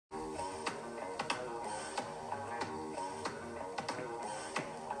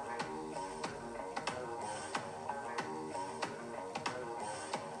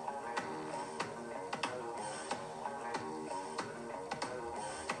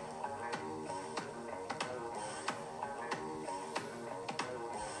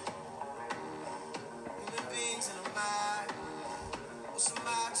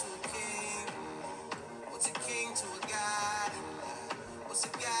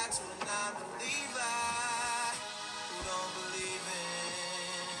to a non-believer who don't believe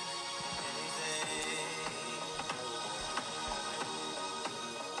in anything.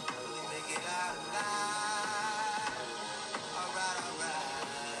 Really make it out alive.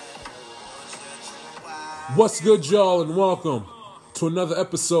 Alright. What's good, y'all, and welcome to another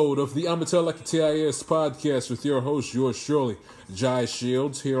episode of the Amateur Like TIS podcast with your host, yours truly, Jai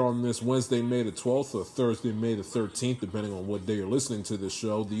Shields, here on this Wednesday, May the 12th, or Thursday, May the 13th, depending on what day you're listening to this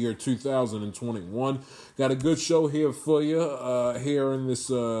show, the year 2021. Got a good show here for you, here in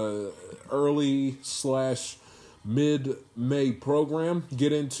this early / mid-May program.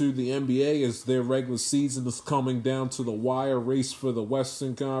 Get into the NBA as their regular season is coming down to the wire. Race for the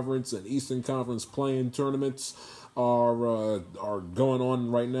Western Conference and Eastern Conference play-in tournaments are going on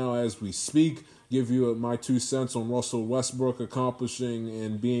right now as we speak. Give you my 2 cents on Russell Westbrook accomplishing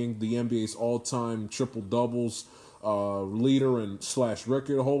and being the NBA's all-time triple-doubles leader and /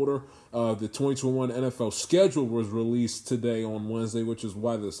 record holder. The 2021 NFL schedule was released today on Wednesday, which is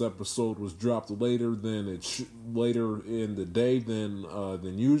why this episode was dropped later later in the day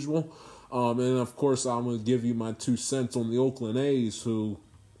than usual. And of course, I'm going to give you my 2 cents on the Oakland A's, who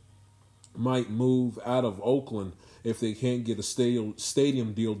might move out of Oakland if they can't get a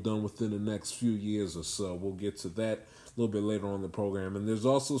stadium deal done within the next few years or so. We'll get to that a little bit later on in the program. And there's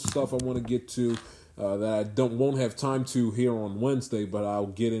also stuff I want to get to that I won't have time to here on Wednesday, but I'll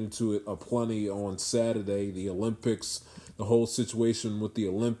get into it plenty on Saturday. The Olympics, the whole situation with the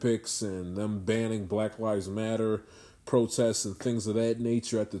Olympics and them banning Black Lives Matter protests and things of that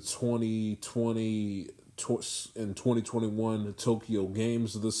nature at the 2020 and 2021 Tokyo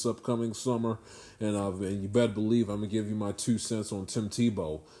Games this upcoming summer. And you better believe I'm going to give you my 2 cents on Tim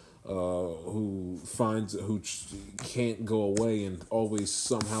Tebow, who can't go away and always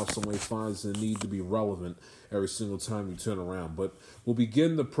somehow, someway finds the need to be relevant every single time you turn around. But we'll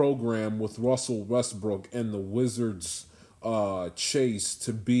begin the program with Russell Westbrook and the Wizards' chase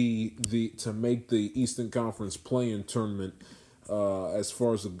to make the Eastern Conference play-in tournament. As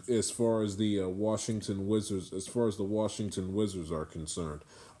far as the Washington Wizards are concerned.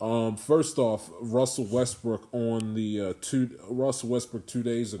 First off, Russell Westbrook 2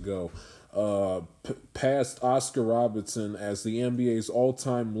 days ago passed Oscar Robertson as the NBA's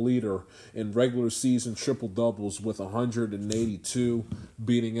all-time leader in regular season triple-doubles with 182,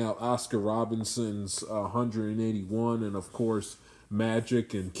 beating out Oscar Robinson's 181, and of course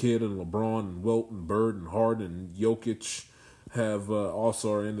Magic and Kidd and LeBron and Wilt and Bird and Harden and Jokic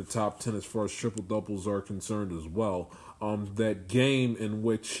also are in the top 10 as far as triple doubles are concerned as well. That game in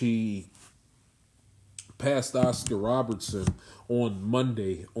which he passed Oscar Robertson on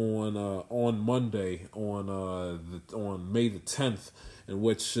Monday on May the 10th, in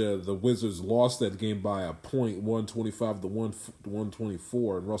which the Wizards lost that game by a point, 125 to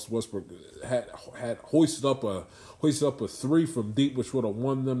 124, and Russell Westbrook had hoisted up a three from deep, which would have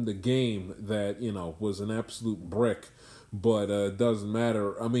won them the game. That was an absolute brick. But it doesn't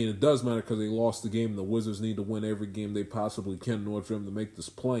matter. I mean, it does matter because they lost the game. The Wizards need to win every game they possibly can in order for them to make this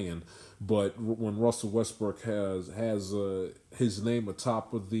play-in. But when Russell Westbrook has his name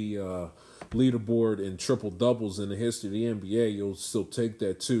atop of the leaderboard in triple-doubles in the history of the NBA, you'll still take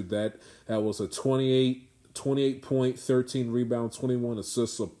that too. That was a 28 point, 13 rebound, 21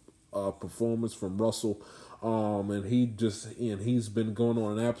 assists performance from Russell. And he's been going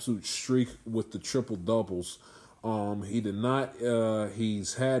on an absolute streak with the triple-doubles. He's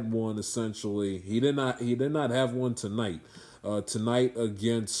had one essentially. He did not have one tonight. Tonight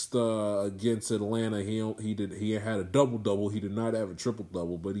against Atlanta, he had a double-double. He did not have a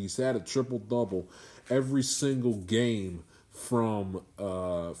triple-double, but he's had a triple-double every single game from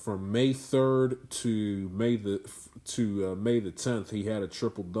May 3rd to May the 10th. He had a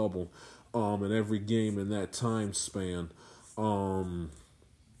triple-double in every game in that time span.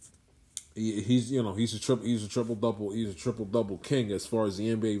 He's a triple double king as far as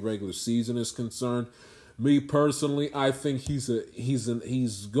the NBA regular season is concerned. Me personally, I think he's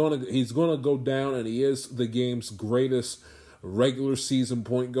gonna go down, and he is the game's greatest regular season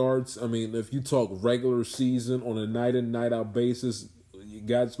point guards. I mean, if you talk regular season on a night in, night out basis,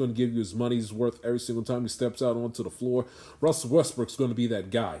 God's going to give you his money's worth every single time he steps out onto the floor. Russell Westbrook's going to be that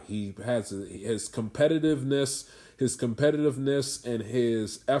guy. He has his competitiveness and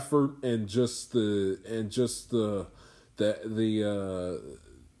his effort and the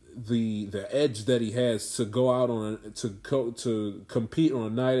edge that he has to go out to compete on a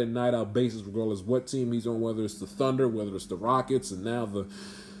night in, night out basis, regardless what team he's on, whether it's the Thunder, whether it's the Rockets, and now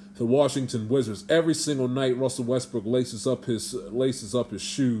the Washington Wizards. Every single night, Russell Westbrook laces up his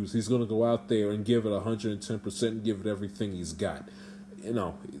shoes. He's going to go out there and give it 110% and give it everything he's got.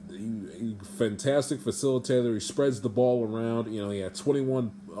 fantastic facilitator. He spreads the ball around. He had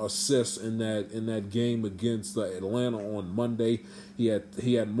 21 assists in that game against Atlanta on Monday. He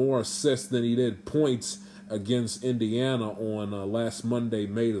had more assists than he did points against Indiana on last Monday,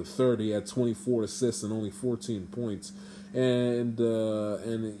 May the 3rd. He had 24 assists and only 14 points. And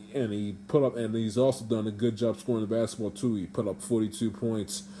he put up, and he's also done a good job scoring the basketball too. He put up 42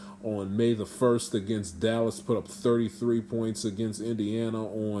 points on May the 1st against Dallas. Put up 33 points against Indiana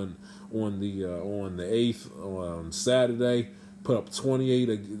on the 8th on Saturday. Put up 28,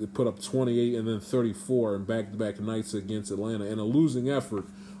 and then 34 in back-to-back nights against Atlanta in a losing effort.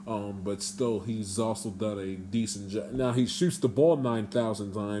 But still, he's also done a decent job. Now, he shoots the ball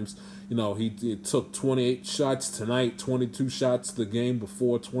 9,000 times. He took 28 shots tonight, 22 shots the game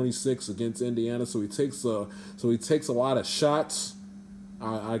before, 26 against Indiana. So he takes a lot of shots.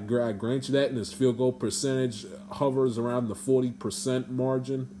 I grant you that, and his field goal percentage hovers around the 40%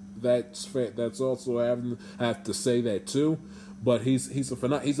 margin. That's also I have to say that too. But he's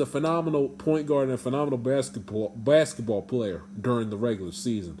a phenomenal point guard and a phenomenal basketball player during the regular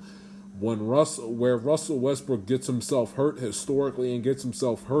season. Where Russell Westbrook gets himself hurt historically and gets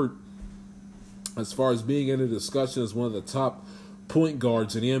himself hurt as far as being in a discussion as one of the top point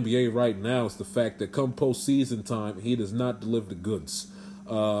guards in the NBA right now, is the fact that come postseason time, he does not deliver the goods.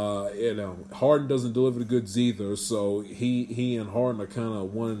 Harden doesn't deliver the goods either, so he and Harden are kind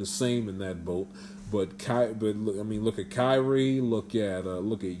of one and the same in that boat. Look at Kyrie, look at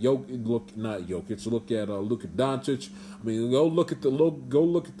Jokic, look at Luka Doncic. Go look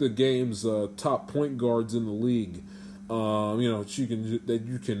at the game's top point guards in the league. You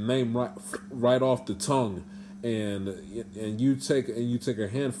can name right off the tongue, and you take a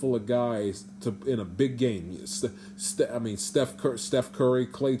handful of guys in a big game. Steph Curry,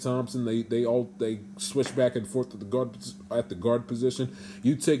 Klay Thompson, they switch back and forth at the guard position.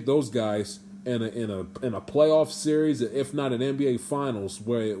 You take those guys in a playoff series, if not an NBA Finals,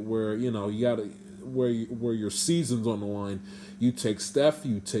 where your season's on the line. You take Steph,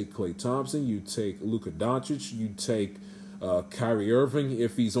 you take Klay Thompson, you take Luka Doncic, you take Kyrie Irving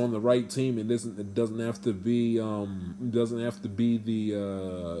if he's on the right team. It doesn't have to be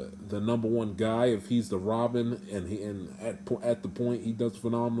the number one guy. If he's the Robin and at the point he does a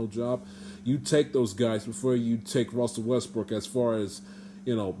phenomenal job. You take those guys before you take Russell Westbrook as far as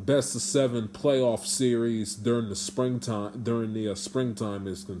best of 7 playoff series during the springtime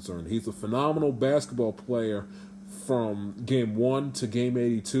is concerned. He's a phenomenal basketball player from game 1 to game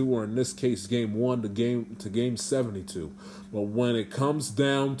 82, or in this case, game 1 to game 72. But when it comes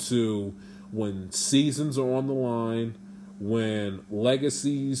down to when seasons are on the line, when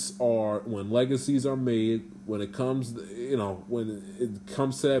legacies are made, when it comes to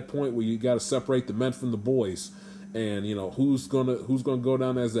that point where you got to separate the men from the boys, and who's gonna go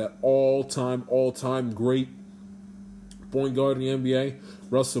down as that all-time great point guard in the NBA?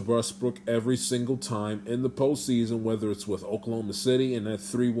 Russell Westbrook every single time in the postseason, whether it's with Oklahoma City in that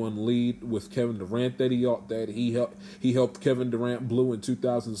 3-1 lead with Kevin Durant that he helped Kevin Durant blue in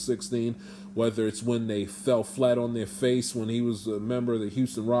 2016, whether it's when they fell flat on their face when he was a member of the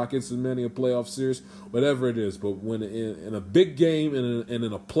Houston Rockets in many a playoff series, whatever it is. But when in a big game and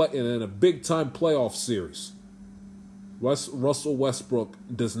in a big time playoff series, Russell Westbrook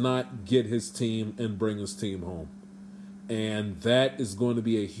does not get his team and bring his team home. And that is going to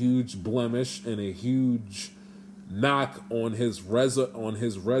be a huge blemish and a huge knock on his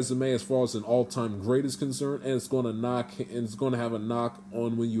resume as far as an all-time great is concerned, and it's going to have a knock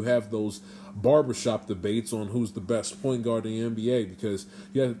on when you have those barbershop debates on who's the best point guard in the NBA, because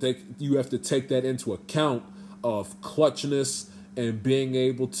you have to take that into account of clutchness and being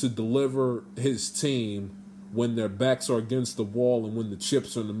able to deliver his team when their backs are against the wall and when the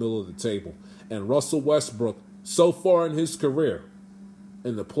chips are in the middle of the table. And Russell Westbrook, so far in his career,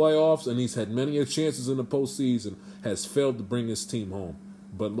 in the playoffs, and he's had many chances in the postseason, has failed to bring his team home.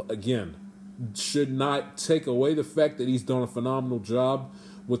 But again, should not take away the fact that he's done a phenomenal job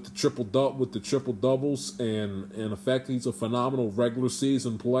with the triple doubles, and the fact that he's a phenomenal regular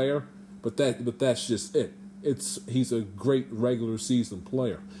season player. But that's just it. He's a great regular season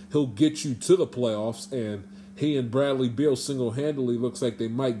player. He'll get you to the playoffs, and he and Bradley Beal single-handedly looks like they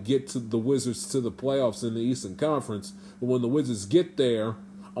might get to the Wizards to the playoffs in the Eastern Conference. But when the Wizards get there,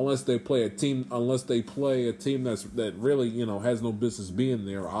 unless they play a team that really has no business being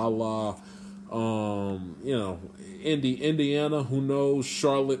there, a la Indiana, who knows,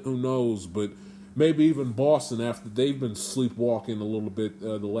 Charlotte, who knows, but maybe even Boston after they've been sleepwalking a little bit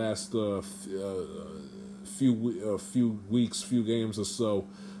the last few games or so.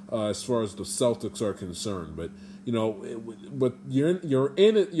 As far as the Celtics are concerned. But But you're in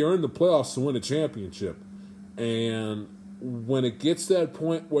the playoffs to win a championship, and when it gets to that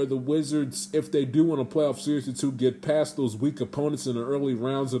point where the Wizards, if they do win a playoff series or two, get past those weak opponents in the early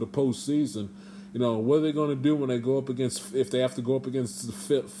rounds of the postseason, what are they going to do when they go up against, if they have to go up against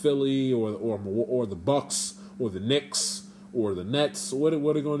the Philly or the Bucks or the Knicks or the Nets? What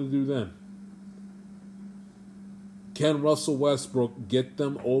are they going to do then? Can Russell Westbrook get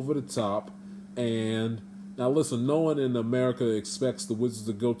them over the top? And now, listen, no one in America expects the Wizards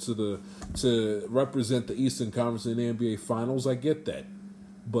to go to represent the Eastern Conference in the NBA Finals. I get that,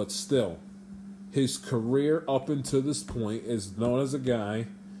 but still, his career up until this point is known as a guy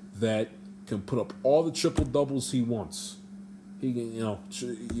that can put up all the triple doubles he wants. He can,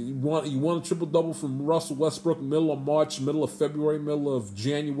 you want a triple double from Russell Westbrook, middle of March, middle of February, middle of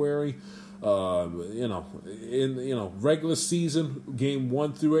January. Regular season, game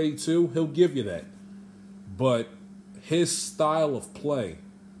 1 through 82, he'll give you that. But his style of play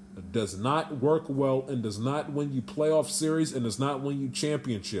does not work well and does not win you playoff series and does not win you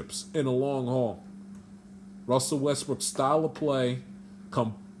championships in the long haul. Russell Westbrook's style of play,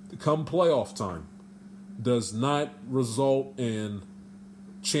 come playoff time, does not result in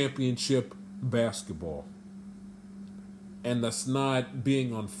championship basketball. And that's not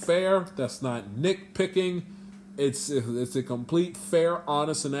being unfair. That's not nitpicking. It's a complete, fair,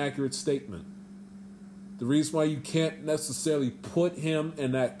 honest, and accurate statement. The reason why you can't necessarily put him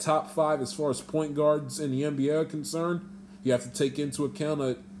in that top 5 as far as point guards in the NBA are concerned, you have to take into account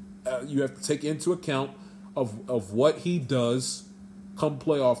of what he does come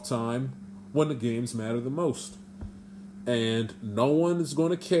playoff time when the games matter the most. And no one is going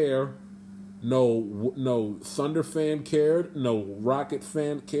to care. No Thunder fan cared. No Rocket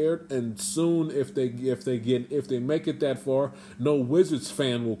fan cared. And soon, if they make it that far, no Wizards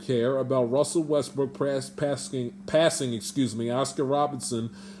fan will care about Russell Westbrook passing Oscar Robertson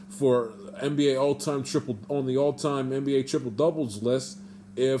for NBA all-time NBA triple doubles list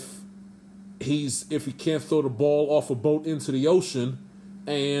if he can't throw the ball off a boat into the ocean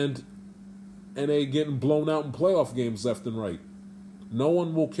and they getting blown out in playoff games left and right. No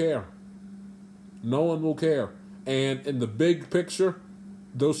one will care. No one will care. And in the big picture,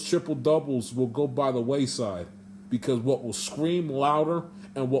 those triple doubles will go by the wayside, because what will scream louder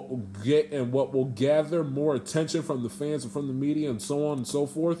and what will gather more attention from the fans and from the media and so on and so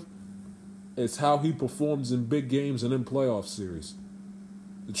forth is how he performs in big games and in playoff series.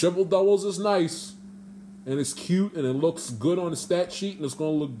 The triple doubles is nice and it's cute and it looks good on the stat sheet and it's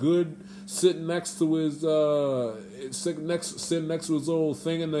going to look good sitting next to his little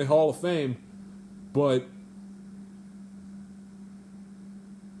thing in the Hall of Fame. But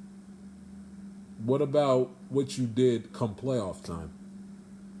what about what you did come playoff time?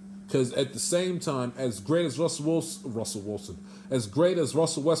 Because at the same time, as great as Russell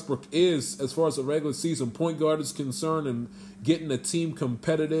Westbrook is as far as the regular season point guard is concerned, and getting a team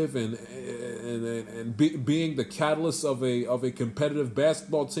competitive and being the catalyst of a competitive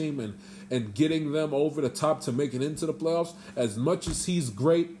basketball team and getting them over the top to make it into the playoffs, as much as he's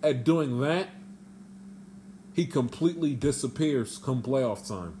great at doing that, he completely disappears come playoff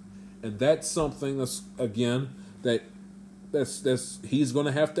time. And that's something that's he's going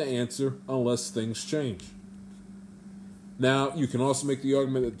to have to answer unless things change. Now, you can also make the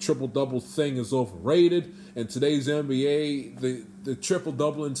argument that the triple-double thing is overrated. In today's NBA, the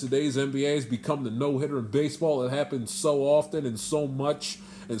triple-double in today's NBA has become the no-hitter in baseball. It happens so often and so much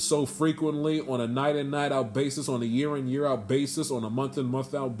and so frequently on a night-in, night-out basis, on a year-in, year-out basis, on a month-in,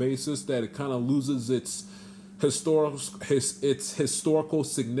 month-out basis, that it kind of loses its historical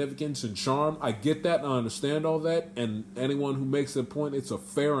significance and charm. I get that and I understand all that, and anyone who makes that point, it's a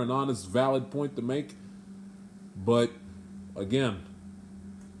fair and honest, valid point to make. But again,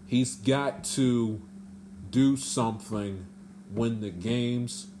 he's got to do something when the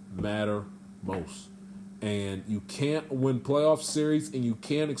games matter most. And you can't win playoff series and you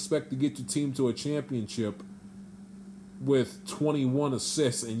can't expect to get your team to a championship with 21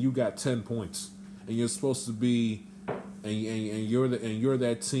 assists and you got 10 points. And you're supposed to be, and you're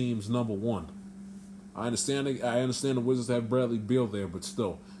that team's number one. I understand the Wizards have Bradley Beal there, but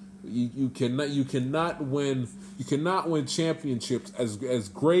still, you cannot win championships as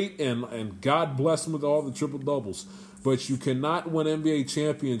great and God bless him with all the triple doubles, but you cannot win NBA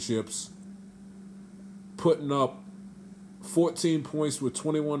championships putting up 14 points with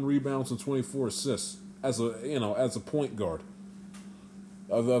 21 rebounds and 24 assists as a point guard.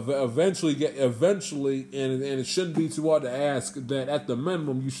 Eventually, and it shouldn't be too hard to ask that at the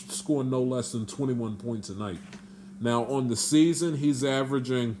minimum you should score no less than 21 points a night. Now, on the season, he's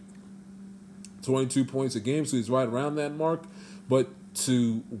averaging 22 points a game, so he's right around that mark. But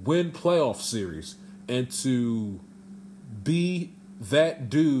to win playoff series and to be that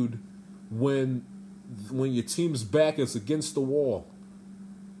dude when your team's back is against the wall,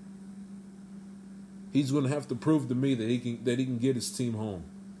 he's going to have to prove to me that he can get his team home,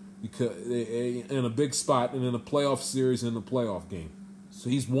 because in a big spot and in a playoff series and a playoff game. So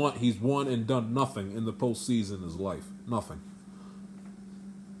he's won and done nothing in the postseason in his life, nothing.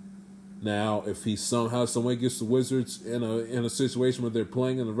 Now, if he somehow, some way gets the Wizards in a situation where they're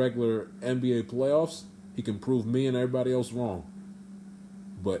playing in the regular NBA playoffs, he can prove me and everybody else wrong.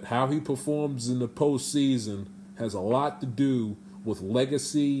 But how he performs in the postseason has a lot to do with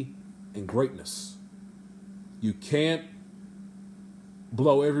legacy and greatness. You can't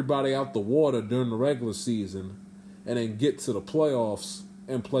blow everybody out the water during the regular season and then get to the playoffs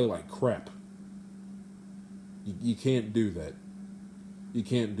and play like crap. You can't do that. You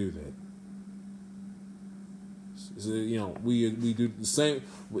can't do that. So, we do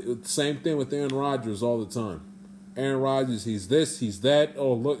the same thing with Aaron Rodgers all the time. Aaron Rodgers, he's this, he's that.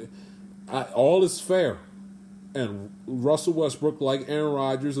 Oh, look, all is fair. And Russell Westbrook, like Aaron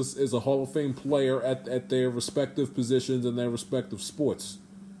Rodgers, is a Hall of Fame player at their respective positions in their respective sports.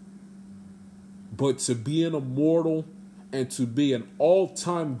 But to be an immortal and to be an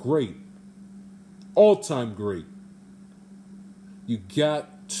all-time great, you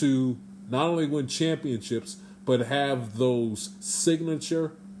got to not only win championships, but have those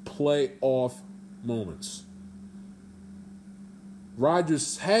signature playoff moments.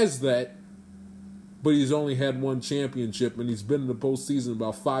 Rodgers has that, but he's only had one championship, and he's been in the postseason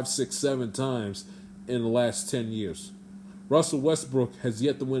about 5, 6, 7 times in the last 10 years. Russell Westbrook has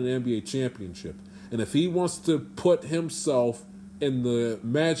yet to win an NBA championship. And if he wants to put himself in the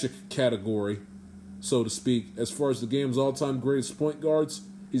Magic category, so to speak, as far as the game's all-time greatest point guards,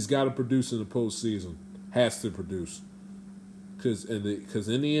 he's got to produce in the postseason. Has to produce. Because in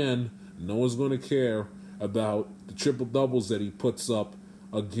the end, no one's going to care about the triple-doubles that he puts up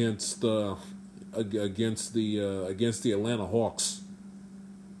against the Atlanta Hawks.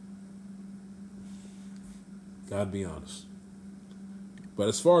 Gotta be honest. But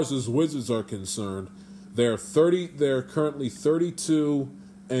as far as his Wizards are concerned, they're currently 32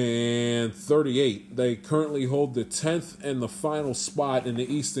 and 38. They currently hold the 10th and the final spot in the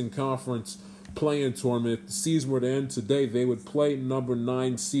Eastern Conference play-in tournament. If the season were to end today, they would play number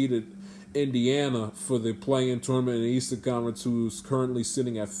 9 seeded Indiana for the play-in tournament in the Eastern Conference, who's currently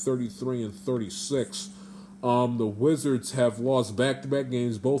sitting at 33 and 36. The Wizards have lost back-to-back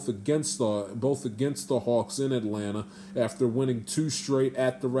games, both against the Hawks in Atlanta, after winning 2 straight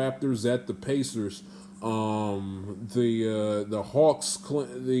at the Raptors, at the Pacers. The Hawks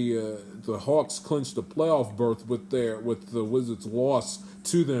clinched a playoff berth with the Wizards' loss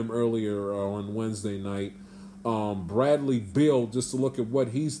to them earlier on Wednesday night. Bradley Beal, just to look at what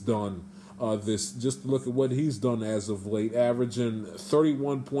he's done. As of late, averaging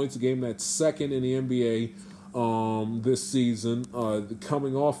 31 points a game. That's second in the NBA this season.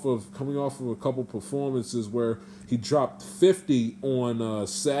 Coming off of a couple performances where he dropped 50 on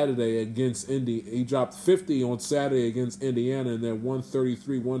Saturday against Indy. He dropped 50 on Saturday against Indiana in that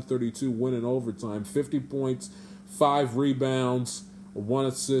 133-132 win in overtime. 50 points, 5 rebounds, 1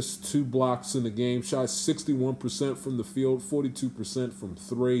 assist, 2 blocks in the game. Shot 61% from the field, 42% from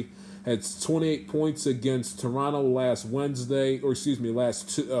 3. Had 28 points against Toronto last Thursday.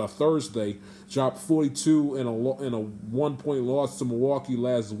 Dropped 42 in a 1-point loss to Milwaukee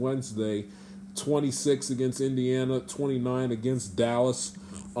last Wednesday. 26 against Indiana, 29 against Dallas.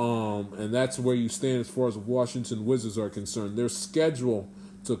 And that's where you stand as far as the Washington Wizards are concerned. Their schedule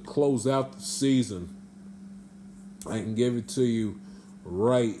to close out the season, I can give it to you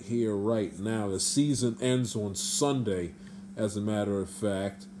right here, right now. The season ends on Sunday, as a matter of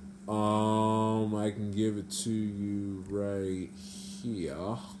fact. I can give it to you right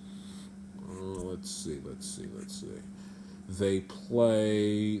here. Let's see.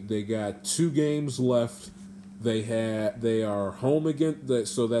 They got 2 games left. They are home again.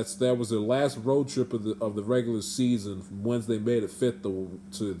 So that was their last road trip of the regular season from Wednesday, May the 5th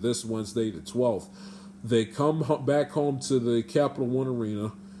to this Wednesday, the 12th. They come back home to the Capital One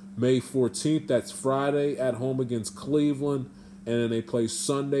Arena May 14th. That's Friday at home against Cleveland. And then they play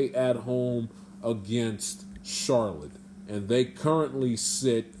Sunday at home against Charlotte. And they currently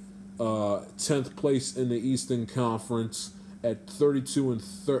sit 10th place in the Eastern Conference at 32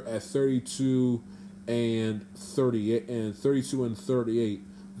 and 38.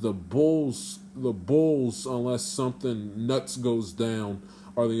 The Bulls, unless something nuts goes down,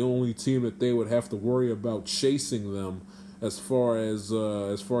 are the only team that they would have to worry about chasing them as far as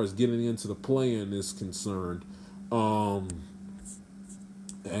getting into the play-in is concerned.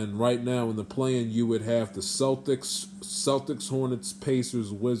 And right now in the play-in, you would have the Celtics, Hornets,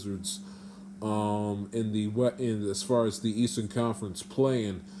 Pacers, Wizards. In as far as the Eastern Conference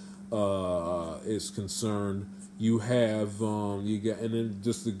play-in is concerned, you have and then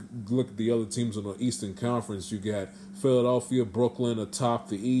just to look at the other teams on the Eastern Conference, you got Philadelphia, Brooklyn atop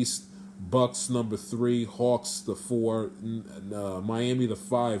the East, Bucks number 3, Hawks the 4, Miami the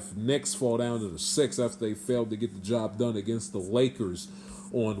 5. Knicks fall down to the 6 after they failed to get the job done against the Lakers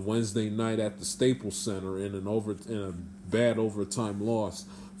on Wednesday night at the Staples Center in a bad overtime loss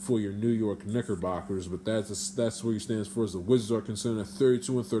for your New York Knickerbockers. But that's where he stands for as the Wizards are concerned at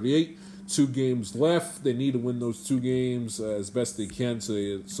 32-38. 2 games left. They need to win those 2 games as best they can so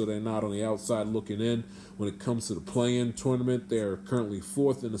they're not on the outside looking in when it comes to the play-in tournament. They're currently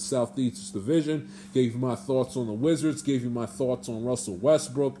 4th in the Southeast Division. Gave you my thoughts on the Wizards. Gave you my thoughts on Russell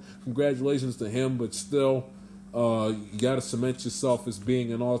Westbrook. Congratulations to him, but still, you got to cement yourself as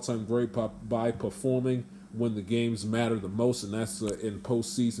being an all-time great by performing when the games matter the most, and that's in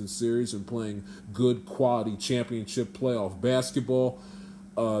postseason series and playing good quality championship playoff basketball.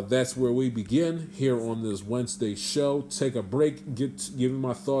 That's where we begin here on this Wednesday show. Take a break, give me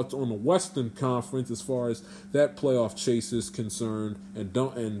my thoughts on the Western Conference as far as that playoff chase is concerned, and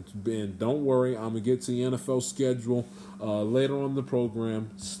don't worry, I'm gonna get to the NFL schedule later on in the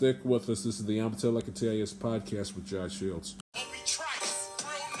program. Stick with us. This is the Amateur Like a TIS podcast with Josh Shields.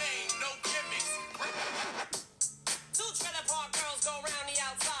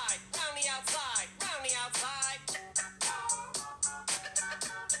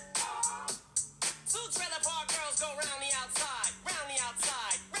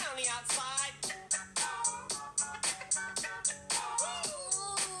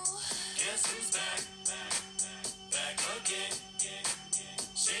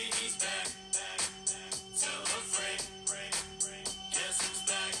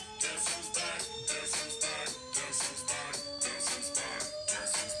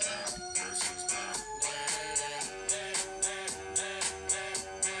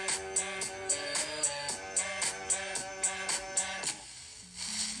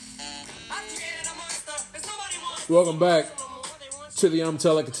 Welcome back to the I'm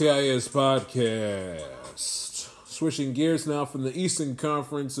Telling TIS podcast. Switching gears now from the Eastern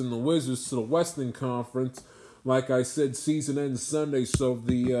Conference and the Wizards to the Western Conference. Like I said, season ends Sunday, so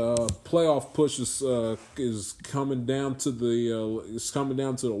the playoff push is coming down to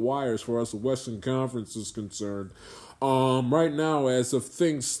the wire as far as the Western Conference is concerned. Right now, as of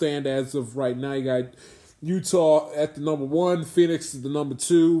things stand, as of right now, you got Utah at the number 1, Phoenix is the number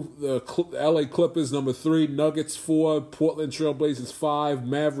 2, the LA Clippers number 3, Nuggets 4, Portland Trailblazers 5,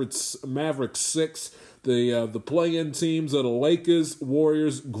 Mavericks 6. The play-in teams are the Lakers,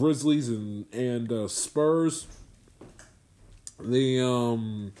 Warriors, Grizzlies, and Spurs.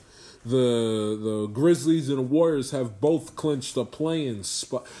 The Grizzlies and the Warriors have both clinched a play-in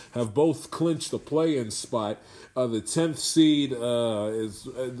spot. The 10th seed is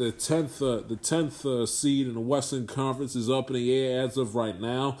the 10th seed in the Western Conference is up in the air as of right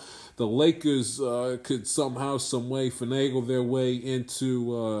now. The Lakers could somehow, some way, finagle their way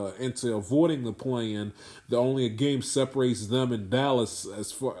into avoiding the play-in. Only a game separates them and Dallas.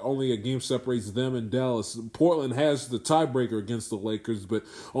 Portland has the tiebreaker against the Lakers, but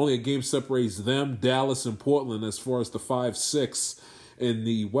only a game separates them, Dallas, and Portland as far as the 5-6 in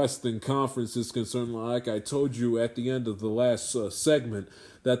the Western Conference is concerned. Like I told you at the end of the last segment,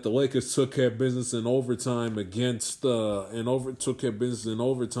 that the Lakers took care of business in overtime against the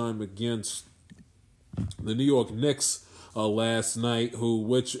New York Knicks last night.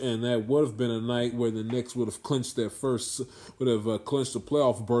 That would have been a night where the Knicks would have clinched a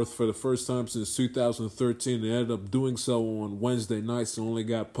playoff berth for the first time since 2013. They ended up doing so on Wednesday night, so only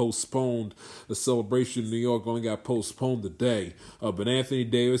got postponed. The celebration in New York only got postponed today. But Anthony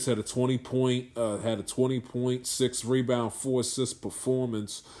Davis had a 20 point, 6 rebound, 4 assist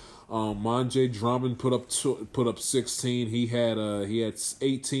performance. Monjay Drummond put up 16. He had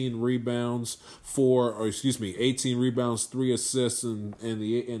 18 rebounds, 18 rebounds, 3 assists, and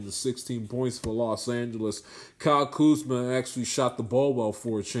the 16 points for Los Angeles. Kyle Kuzma actually shot the ball well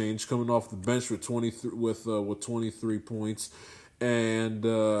for a change, coming off the bench with 23 points. And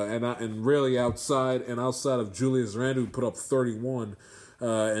really outside of Julius Randle, who put up 31.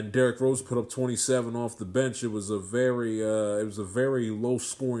 And Derrick Rose put up 27 off the bench. It was a very low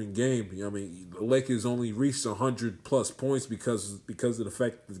scoring game. I mean, the Lakers only reached 100 plus points because of the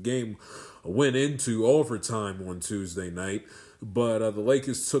fact that the game went into overtime on Tuesday night. But the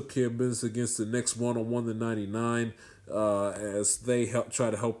Lakers took care of business against the Knicks 101-99. as they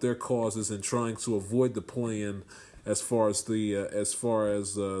try to help their causes in trying to avoid the play-in as far as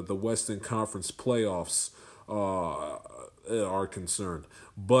the Western Conference playoffs are concerned.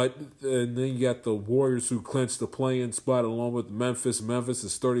 But and then you got the Warriors who clinched the play-in spot along with Memphis. Memphis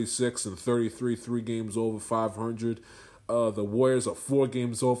is 36-33, 3 games over 500. The Warriors are 4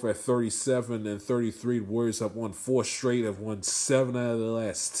 games over at 37-33. The Warriors have won 4 straight, have won 7 out of the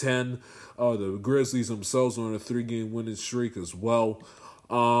last 10. The Grizzlies themselves are on a 3-game winning streak as well.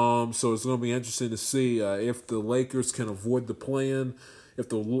 So it's going to be interesting to see if the Lakers can avoid the play-in. If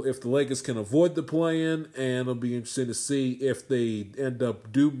the Lakers can avoid the play-in, and it'll be interesting to see if they end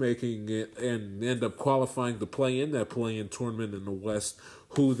up making it and end up qualifying to play in that play-in tournament in the West,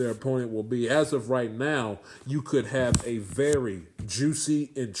 who their opponent will be. As of right now, you could have a very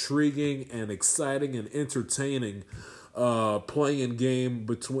juicy, intriguing, and exciting and entertaining playing game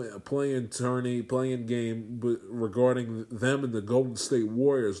regarding them and the Golden State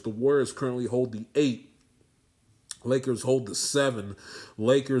Warriors. The Warriors currently hold the 8. Lakers hold the 7.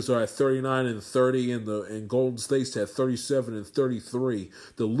 Lakers are at 39-30, and Golden State's at 37-33.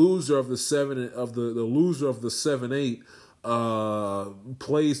 The loser of the 7-8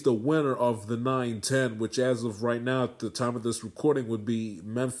 plays the winner of the 9-10, which as of right now at the time of this recording would be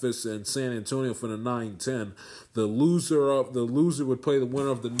Memphis and San Antonio for the 9-10. The loser would play the winner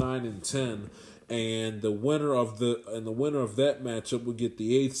of the 9 and 10. And the winner of that matchup would get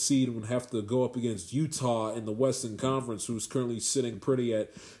the 8th seed and would have to go up against Utah in the Western Conference, who's currently sitting pretty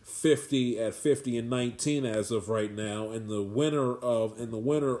at 50-19 as of right now. And the winner of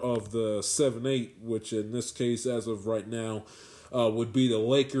the 7-8, which in this case as of right now would be the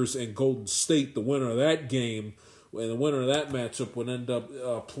Lakers and Golden State. The winner of that game. And the winner of that matchup would end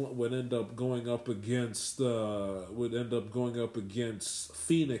up going up against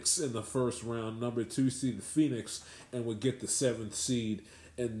Phoenix in the first round, number 2 seed Phoenix, and would get the 7th seed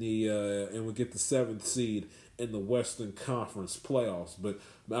in the Western Conference playoffs. But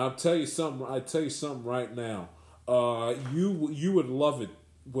I'll tell you something. Right now. You would love it.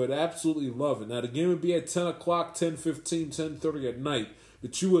 Would absolutely love it. Now the game would be at 10 o'clock, 10:15, 10:30 at night,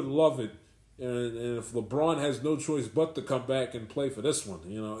 but you would love it. And if LeBron has no choice but to come back and play for this one,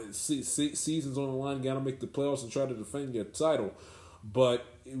 season's on the line, got to make the playoffs and try to defend your title. But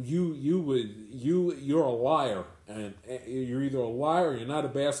you're a liar, and you're either a liar or you're not a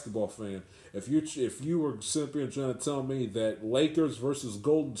basketball fan. If you were simply trying to tell me that Lakers versus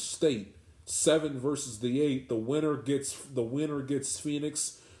Golden State, 7 versus the 8, the winner gets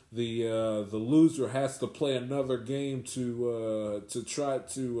Phoenix. The loser has to play another game to try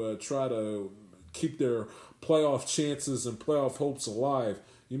to keep their playoff chances and playoff hopes alive.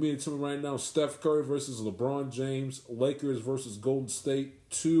 You mean to tell me right now, Steph Curry versus LeBron James, Lakers versus Golden State,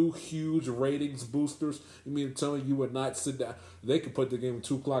 2 huge ratings boosters. You mean to tell me you would not sit down? They could put the game at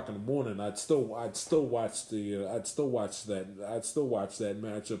 2 o'clock in the morning. I'd still watch that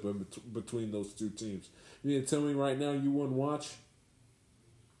matchup between those two teams. You mean to tell me right now you wouldn't watch?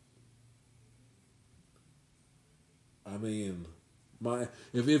 I mean,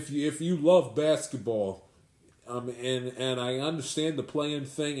 if you love basketball, and I understand the playing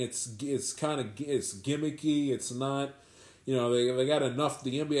thing. It's gimmicky. It's not, they got enough.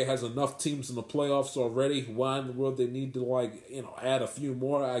 The NBA has enough teams in the playoffs already. Why in the world they need to add a few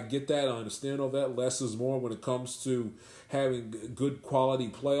more? I get that. I understand all that. Less is more when it comes to having good quality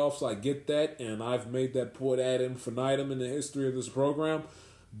playoffs. I get that, and I've made that point ad infinitum in the history of this program.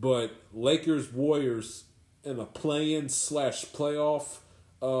 But Lakers Warriors in a play-in / playoff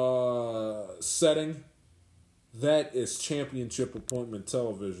setting, that is championship appointment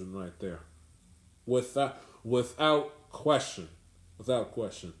television right there, without question.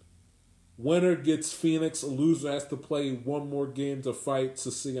 Winner gets Phoenix. A loser has to play one more game to fight to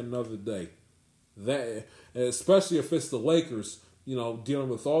see another day. That, especially if it's the Lakers, dealing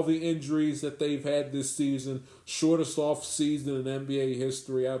with all the injuries that they've had this season, shortest off season in NBA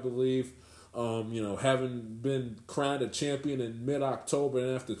history, I believe. Having been crowned a champion in mid-October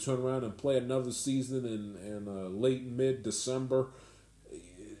and have to turn around and play another season in late mid-December,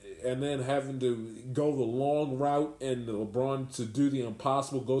 and then having to go the long route and LeBron to do the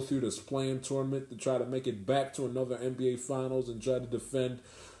impossible, go through this play-in tournament to try to make it back to another NBA Finals and try to defend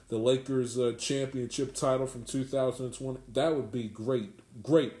the Lakers' championship title from 2020. That would be great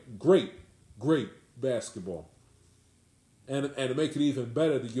basketball. And to make it even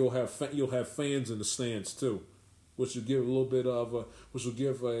better, that you'll have fans in the stands too, which will give a little bit of which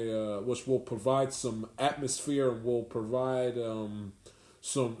will provide some atmosphere and will provide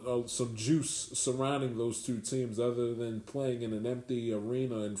some juice surrounding those two teams, other than playing in an empty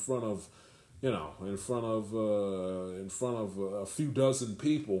arena in front of in front of a few dozen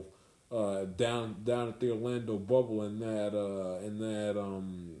people down at the Orlando bubble in that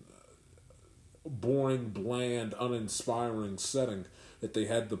boring, bland, uninspiring setting that they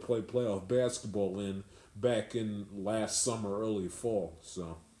had to play playoff basketball in back in last summer, early fall.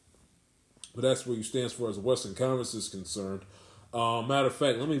 So, but that's where you stand as far as the Western Conference is concerned. Matter of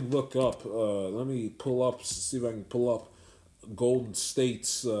fact, let me look up. See if I can pull up Golden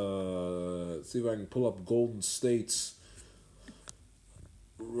State's.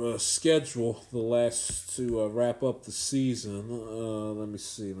 Schedule the last to wrap up the season. Let me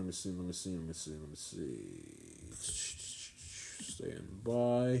see. Stand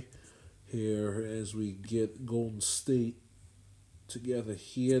by here as we get Golden State together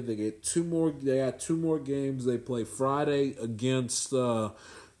here. They got two more games. They play Friday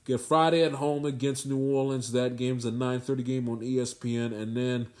Friday at home against New Orleans. That game's a 9:30 game on ESPN, and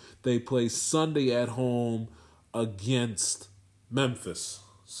then they play Sunday at home against Memphis.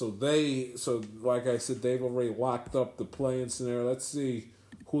 So like I said, they've already locked up the play-in scenario. Let's see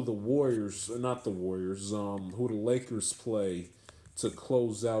who the Lakers play to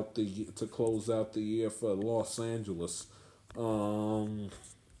close out the year for Los Angeles.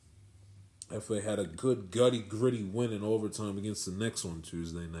 If they had a good gritty win in overtime against the Knicks on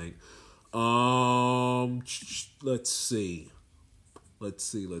Tuesday night. Let's see.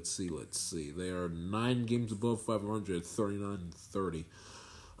 They are 9 games above 500 at 39-30.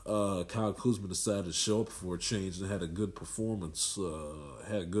 Kyle Kuzma decided to show up for a change and had a good performance.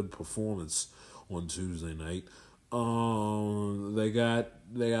 On Tuesday night. They got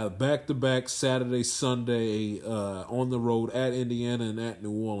back-to-back Saturday, Sunday on the road at Indiana and at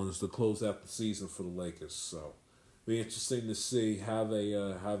New Orleans to close out the season for the Lakers. So, be interesting to see how they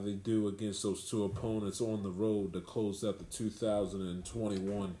do against those two opponents on the road to close out the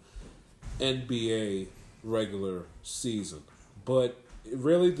 2021 NBA regular season. But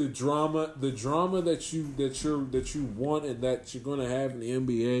really, the drama that you want and that you're going to have in the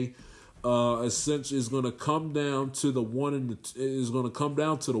NBA. Essentially is going to come down to the 1 and the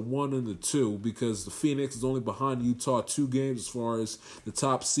 2 because the Phoenix is only behind Utah 2 games as far as the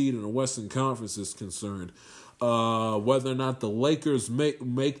top seed in the Western Conference is concerned. Whether or not the Lakers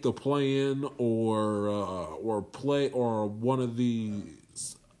make the play-in or play or one of the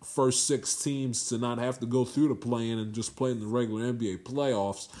first 6 teams to not have to go through the play-in and just play in the regular NBA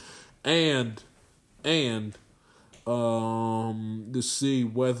playoffs, and to see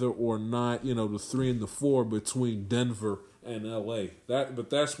whether or not, the 3 and the 4 between Denver and LA. But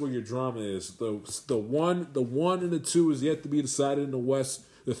that's where your drama is. The 1 and the 2 is yet to be decided in the West.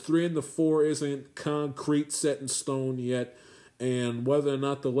 The 3 and the 4 isn't concrete, set in stone yet. And whether or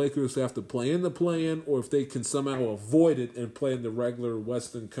not the Lakers have to play in the play-in or if they can somehow avoid it and play in the regular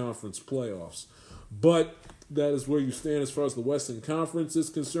Western Conference playoffs. But that is where you stand as far as the Western Conference is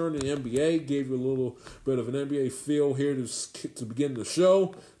concerned. The NBA gave you a little bit of an NBA feel here to begin the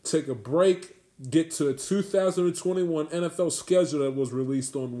show. Take a break. Get to the 2021 NFL schedule that was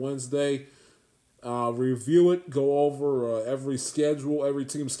released on Wednesday. Review it. Go over every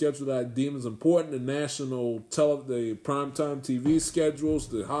team schedule that I deem is important. The the primetime TV schedules,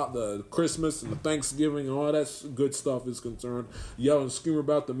 the Christmas and the Thanksgiving, and all that good stuff is concerned. Yell and scream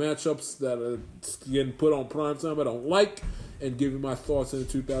about the matchups that are getting put on primetime I don't like, and give you my thoughts on the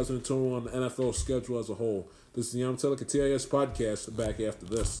 2021 NFL schedule as a whole. This is the I'm Telling TIS podcast. Back after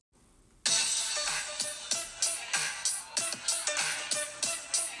this.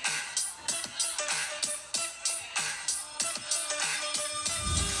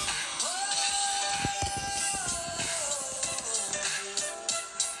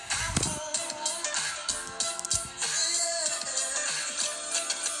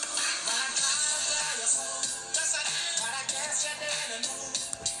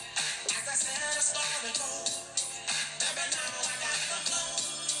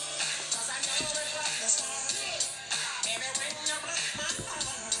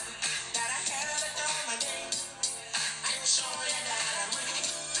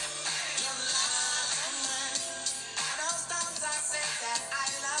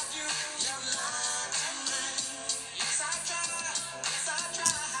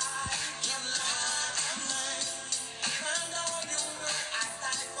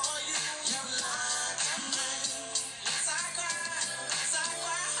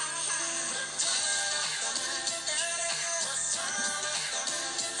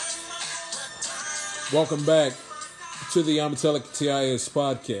 Welcome back to the Amatelic TIS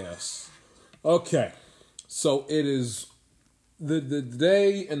podcast. Okay, so it is the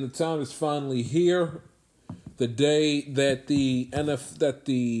day and the time is finally here the day that the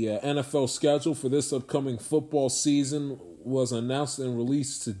NFL schedule for this upcoming football season was announced and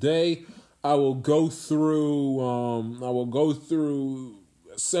released today. I will go through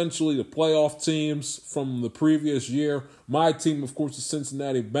essentially the playoff teams from the previous year. My team, of course, the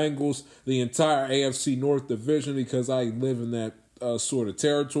Cincinnati Bengals, the entire AFC North division, because I live in that sort of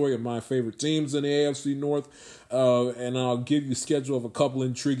territory of my favorite teams in the AFC North. And I'll give you a schedule of a couple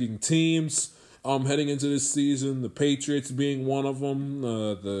intriguing teams heading into this season. The Patriots being one of them,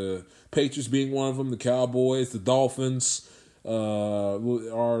 the Cowboys, the Dolphins are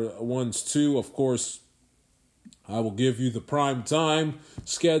ones too. Of course, I will give you the prime time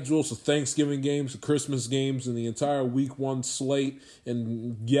schedule, so Thanksgiving games, the Christmas games, and the entire Week 1 slate,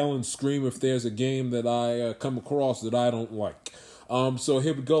 and yell and scream if there's a game that I come across that I don't like. So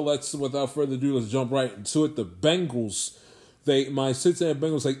here we go. Without further ado, let's jump right into it. The Bengals, my Cincinnati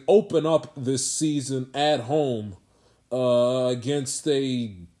Bengals, they open up this season at home against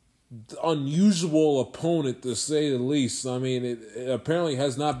a unusual opponent, to say the least. I mean, it apparently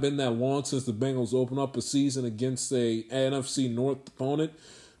has not been that long since the Bengals opened up a season against a NFC North opponent.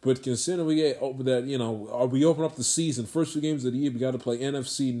 But considering we open up the season, first 2 games of the year, we got to play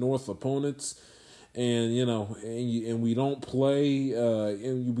NFC North opponents, and and we don't play,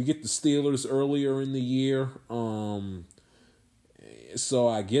 and we get the Steelers earlier in the year. So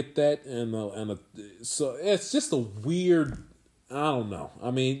I get that, so it's just a weird. I don't know.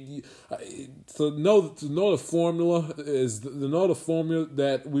 I mean, to know the formula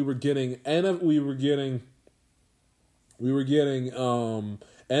that we were getting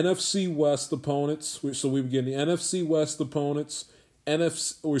NFC West opponents. So we were getting NFC West opponents,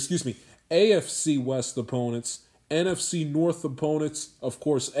 AFC West opponents, NFC North opponents, of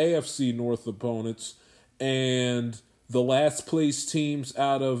course AFC North opponents, and the last place teams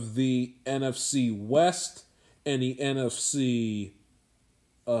out of the NFC West and the NFC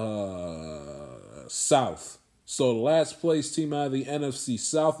South. So the last place team out of the NFC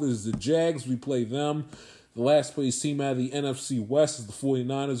South is the Jags. We play them. The last place team out of the NFC West is the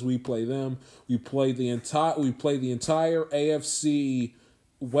 49ers. We play them. We play the entire AFC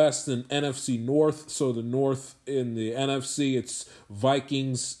West and NFC North. So the North in the NFC, it's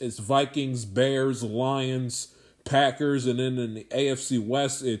Vikings, Bears, Lions, Packers, and then in the AFC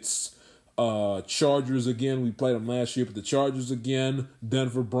West, it's Chargers again. We played them last year, but the Chargers again,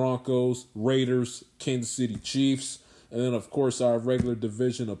 Denver Broncos, Raiders, Kansas City Chiefs, and then of course our regular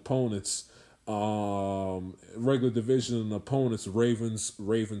division opponents, Ravens,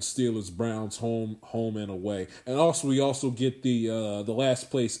 Steelers, Browns, home and away, and we also get the last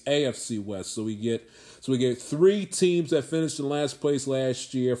place AFC West. So we get 3 teams that finished in last place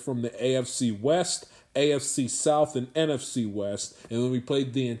last year from the AFC West, AFC South, and NFC West, and then we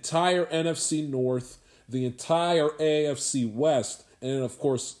played the entire NFC North, the entire AFC West, and then of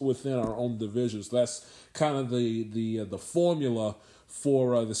course within our own divisions. That's kind of the formula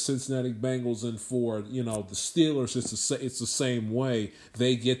for the Cincinnati Bengals, and for the Steelers. It's the same way.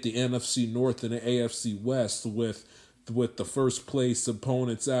 They get the NFC North and the AFC West with the first place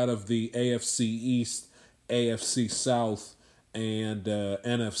opponents out of the AFC East, AFC South, and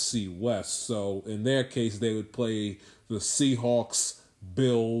NFC West. So in their case, they would play the Seahawks,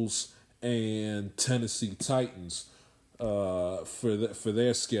 Bills, and Tennessee Titans for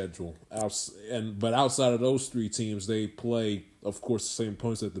their schedule. But outside of those 3 teams, they play, of course, the same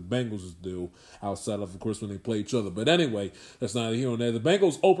points that the Bengals do. Outside of course, when they play each other. But anyway, that's neither here nor there. The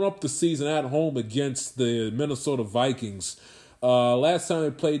Bengals open up the season at home against the Minnesota Vikings. Last time they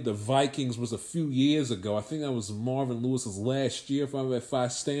played the Vikings was a few years ago. I think that was Marvin Lewis's last year, if I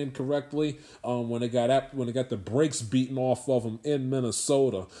stand correctly. When they got the brakes beaten off of them in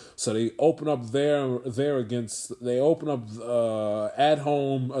Minnesota. So they open up at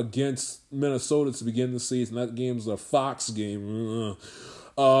home against Minnesota to begin the season. That game's a Fox game,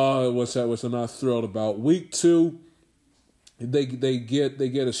 which I'm not thrilled about. Week 2, they get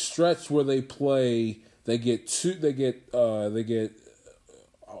a stretch where they play. They get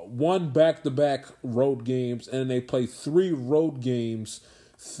 1 back-to-back road games, and they play 3 road games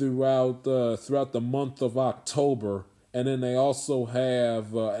throughout the month of October. And then they also have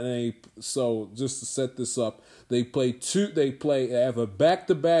so just to set this up, they have a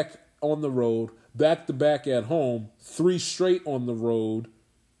back-to-back on the road, back-to-back at home, 3 straight on the road.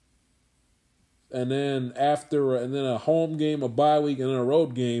 And then a home game, a bye week, and then a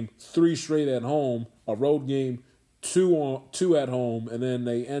road game, 3 straight at home, a road game, 2 at home, and then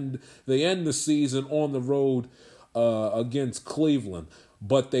they end the season on the road against Cleveland.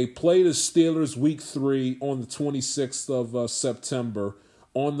 But they play the Steelers week 3 on the 26th of September.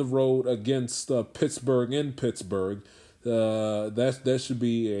 on the road against Pittsburgh in Pittsburgh. That should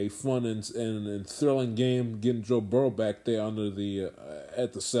be a fun and thrilling game. Getting Joe Burrow back there under the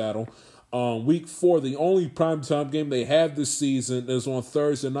at the saddle. Week 4, the only primetime game they have this season is on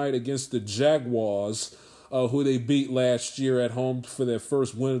Thursday night against the Jaguars, who they beat last year at home for their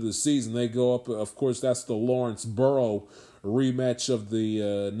first win of the season. They go up, of course, that's the Lawrence Burrow rematch of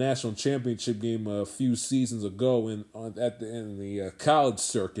the national championship game a few seasons ago in the college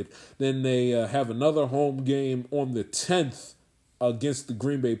circuit. Then they have another home game on the 10th against the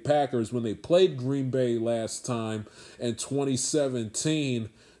Green Bay Packers when they played Green Bay last time in 2017.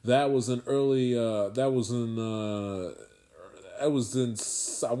 That was in early. That was in.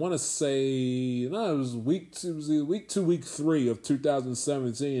 I want to say no. It was week 2, week 3 of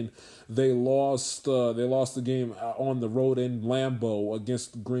 2017. They lost. They lost the game on the road in Lambeau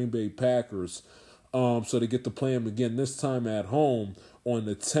against the Green Bay Packers. So they get to play them again this time at home on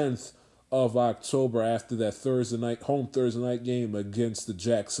the 10th of October after that Thursday night game against the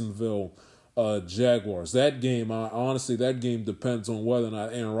Jacksonville Jaguars. That game, honestly, that game depends on whether or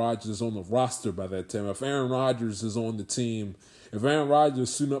not Aaron Rodgers is on the roster by that time. If Aaron Rodgers is on the team, if Aaron Rodgers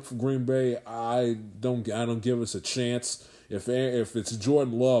is suiting up for Green Bay, I don't give us a chance. If it's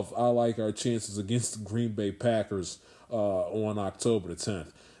Jordan Love, I like our chances against the Green Bay Packers on October the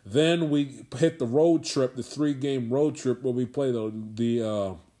 10th. Then we hit the road trip, the 3-game road trip where we play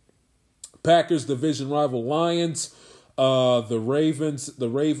the Packers division rival Lions. The Ravens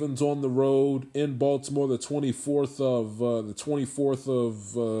on the road in Baltimore the 24th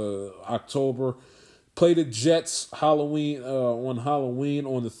of October. Play the Jets on Halloween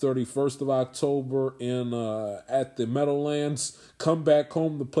on the 31st of October at the Meadowlands. Come back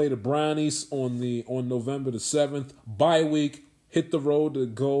home to play the Brownies on November the 7th. Bye week. Hit the road to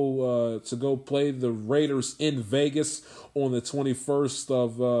go play the Raiders in Vegas on the 21st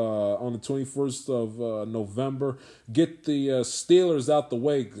of November. Get the Steelers out the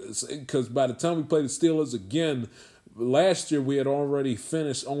way, because by the time we play the Steelers again, last year we had only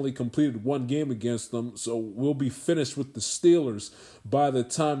completed 1 game against them, so we'll be finished with the Steelers by the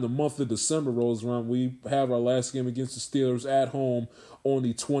time the month of December rolls around. We have our last game against the Steelers at home on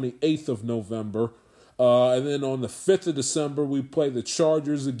the 28th of November. And then on the 5th of December, we play the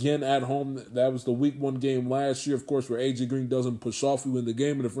Chargers again at home. That was the Week 1 game last year, of course, where A.J. Green doesn't push off. We win the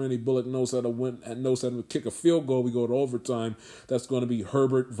game, and if Randy Bullock knows how to win and knows how to kick a field goal, we go to overtime. That's going to be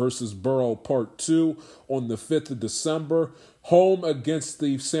Herbert versus Burrow Part 2 on the 5th of December. Home against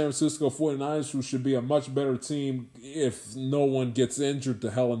the San Francisco 49ers, who should be a much better team if no one gets injured to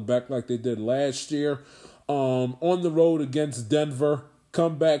hell and back like they did last year. On the road against Denver.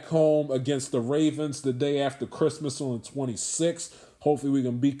 Come back home against the Ravens the day after Christmas on the 26th. Hopefully we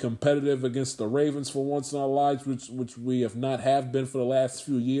can be competitive against the Ravens for once in our lives, which we have not been for the last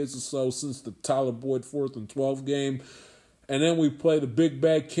few years or so since the Tyler Boyd 4th and 12 game. And then we play the big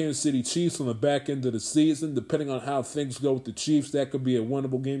bad Kansas City Chiefs on the back end of the season. Depending on how things go with the Chiefs, that could be a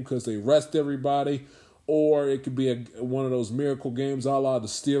winnable game because they rest everybody. Or it could be one of those miracle games, a la the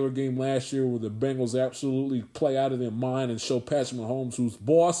Steeler game last year, where the Bengals absolutely play out of their mind and show Patrick Mahomes who's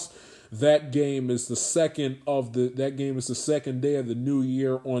boss. That game is the second day of the new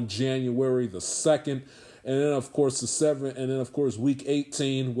year on January the 2nd, and then of course week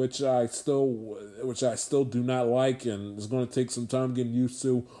 18, which I still do not like, and is going to take some time getting used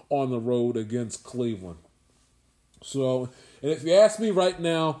to on the road against Cleveland. So. And if you ask me right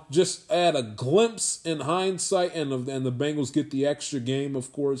now, just add a glimpse in hindsight, and the Bengals get the extra game,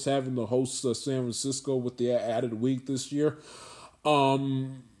 of course, having to host San Francisco with the added week this year.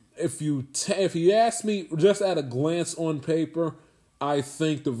 If you ask me, just at a glance on paper, I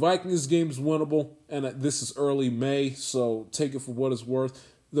think the Vikings game is winnable, and this is early May, so take it for what it's worth.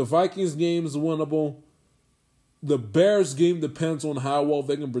 The Vikings game is winnable. The Bears game depends on how well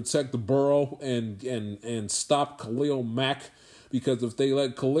they can protect the Burrow and stop Khalil Mack, because if they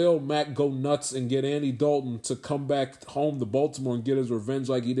let Khalil Mack go nuts and get Andy Dalton to come back home to Baltimore and get his revenge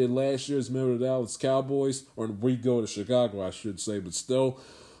like he did last year as member of the Dallas Cowboys, or we go to Chicago, I should say, but still,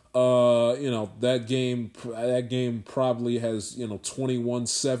 that game probably has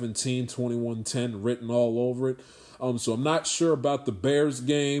 21-17, 21-10 written all over it. So I'm not sure about the Bears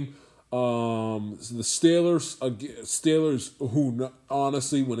game. The Steelers, who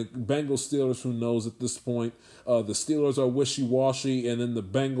honestly, when it Bengals Steelers, who knows at this point? The Steelers are wishy-washy, and then the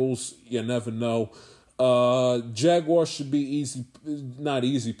Bengals, you never know. Jaguars should be easy, not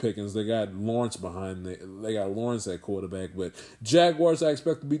easy pickings. They got Lawrence behind. They got Lawrence at quarterback. But Jaguars, I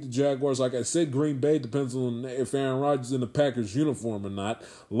expect to beat the Jaguars. Like I said, Green Bay depends on if Aaron Rodgers is in the Packers uniform or not.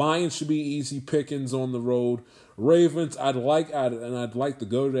 Lions should be easy pickings on the road. Ravens, I'd like to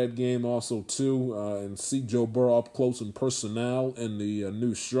go to that game also too and see Joe Burrow up close and personnel in the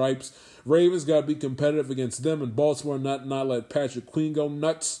new stripes. Ravens got to be competitive against them, and Baltimore not let Patrick Queen go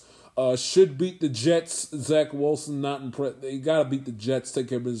nuts. Should beat the Jets. Zach Wilson not impressed. They gotta beat the Jets. Take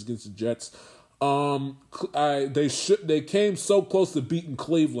care of business against the Jets. They came so close to beating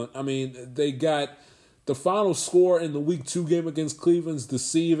Cleveland. I mean, they got the final score in the Week 2 game against Cleveland's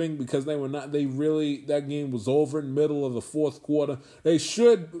deceiving because that game was over in the middle of the fourth quarter. They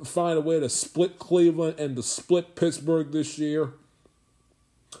should find a way to split Cleveland and to split Pittsburgh this year.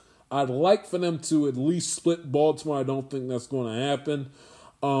 I'd like for them to at least split Baltimore. I don't think that's going to happen.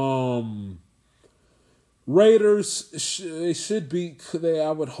 Raiders, they should beat. I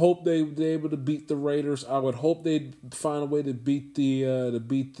would hope they'd be able to beat the Raiders. I would hope they'd find a way to beat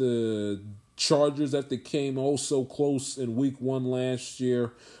the Chargers that they came oh so close in Week 1 last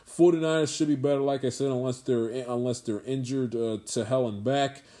year. 49ers should be better, like I said, unless they're injured to hell and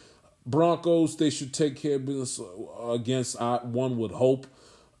back. Broncos, they should take care of business against, one would hope.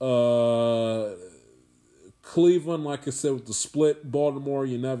 Cleveland, like I said, with the split. Baltimore,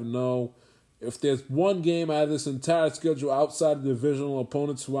 you never know. If there's one game out of this entire schedule outside of divisional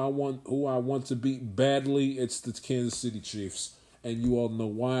opponents who I want to beat badly, it's the Kansas City Chiefs. And you all know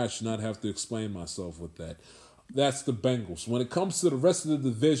why. I should not have to explain myself with that. That's the Bengals. When it comes to the rest of the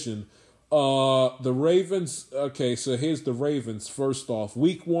division, the Ravens. Okay, so here's the Ravens. First off,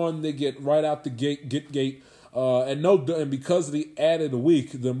 Week 1 they get right out the gate. And because of the added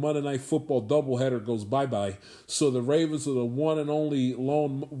week, the Monday Night Football doubleheader goes bye-bye. So the Ravens are the one and only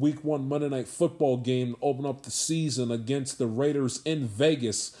lone Week 1 Monday Night Football game to open up the season against the Raiders in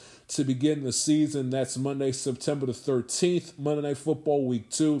Vegas to begin the season. That's Monday, September the 13th, Monday Night Football Week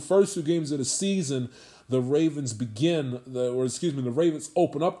 2. First 2 games of the season, the Ravens the Ravens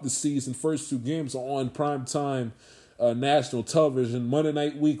open up the season. First 2 games are on primetime national television. Monday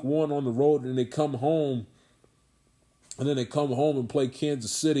night, Week 1 on the road, and they come home. And then they come home and play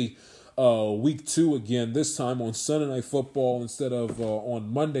Kansas City Week 2 again, this time on Sunday Night Football instead of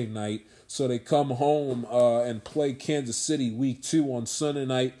on Monday night. So they come home and play Kansas City Week 2 on Sunday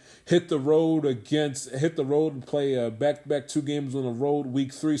night. Hit the road and play back-to-back 2 games on the road.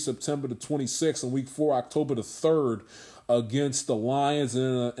 Week 3, September the 26th, and Week 4, October the 3rd against the Lions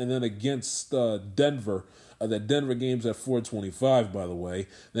and then against Denver. That Denver game's at 4:25, by the way.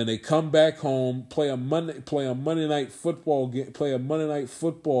 Then they come back home, play a Monday night football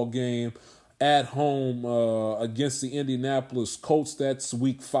game at home against the Indianapolis Colts. That's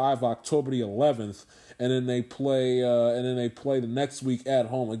Week 5, October the 11th, and then they play the next week at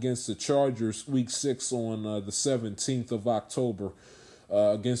home against the Chargers, Week 6 on the 17th of October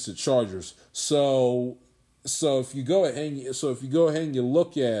against the Chargers. So if you go ahead and you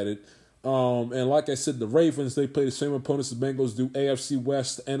look at it. And like I said, the Ravens, they play the same opponents the Bengals do, AFC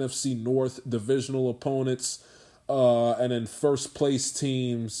West, NFC North, divisional opponents, and then second place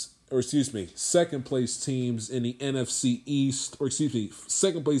teams in the NFC East,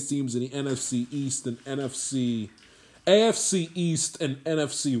 second place teams in the NFC East and AFC East and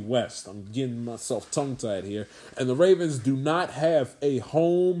NFC West. I'm getting myself tongue-tied here. And the Ravens do not have a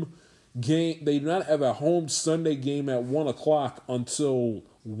home game. They do not have a home Sunday game at 1 o'clock until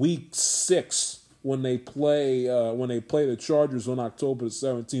Week 6 when they play the Chargers on October the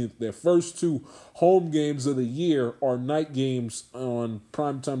 17th. Their first 2 home games of the year are night games on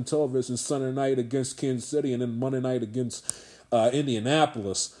primetime television, Sunday night against Kansas City and then Monday night against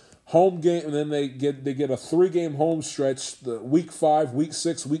Indianapolis. Home game, and then they get a 3-game home stretch. The Week 5, Week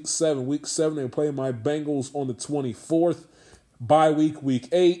 6, Week 7. Week 7 they play my Bengals on the 24th. Bye week, Week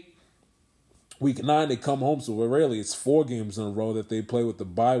 8. Week 9, they come home, so really it's 4 games in a row that they play with the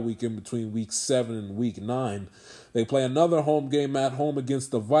bye week in between Week 7 and Week 9. They play another home game at home against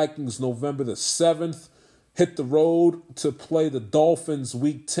the Vikings November the 7th. Hit the road to play the Dolphins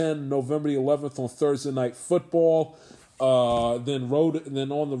Week 10, November the 11th on Thursday Night Football. Then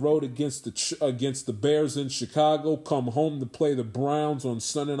on the road against the Bears in Chicago. Come home to play the Browns on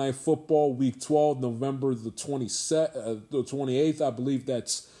Sunday Night Football Week 12, November the 28th. I believe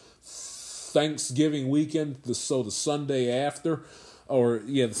that's Thanksgiving weekend, so the Sunday after,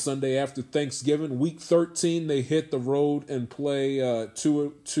 the Sunday after Thanksgiving. Week 13, they hit the road and play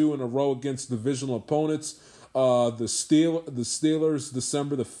two in a row against divisional opponents. The Steelers,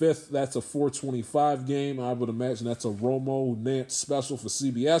 December the 5th, that's a 4:25 game. I would imagine that's a Romo Nance special for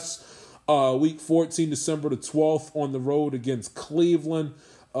CBS. Week 14, December the 12th, on the road against Cleveland.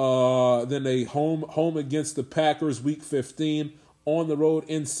 Then they home against the Packers, Week 15. On the road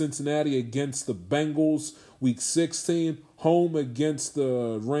in Cincinnati against the Bengals, Week 16. Home against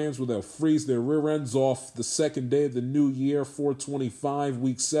the Rams, where they'll freeze their rear ends off the second day of the new year, 4/25,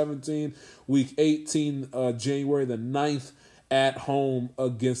 Week 17. Week 18, January the 9th, at home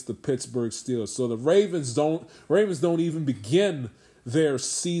against the Pittsburgh Steelers. So the Ravens don't even begin their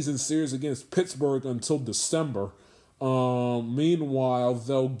season series against Pittsburgh until December. Meanwhile,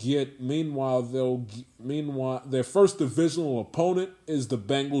 their first divisional opponent is the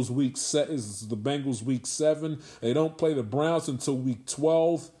Bengals week 7. They don't play the Browns until week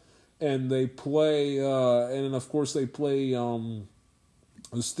 12, and they play and of course they play the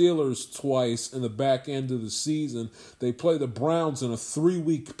Steelers twice in the back end of the season. They play the Browns in a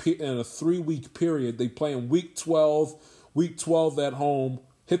 3-week period. They play in week 12 at home,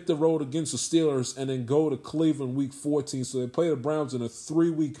 hit the road against the Steelers, and then go to Cleveland week 14. So they play the Browns in a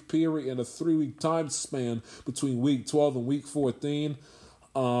 3-week period, in a 3-week time span between week 12 and week 14.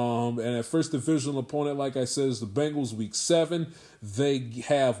 And their first divisional opponent, like I said, is the Bengals week 7. They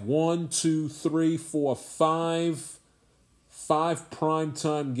have 5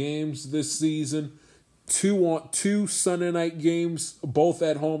 primetime games this season. Two Sunday night games, both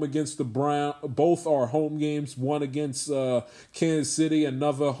at home against the Browns. Both are home games. One against Kansas City,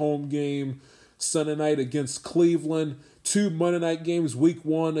 another home game Sunday night against Cleveland. 2 Monday night games, week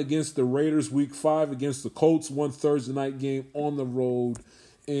 1 against the Raiders, week 5 against the Colts. 1 Thursday night game on the road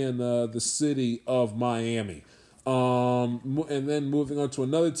in the city of Miami. And then moving on to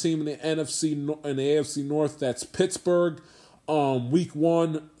another team in the AFC North, that's Pittsburgh. Week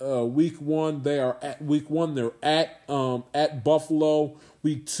one, they're at Buffalo.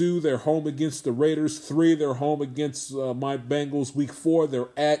 Week 2, they're home against the Raiders. 3, they're home against my Bengals. Week 4, they're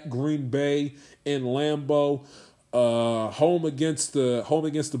at Green Bay in Lambeau. Home against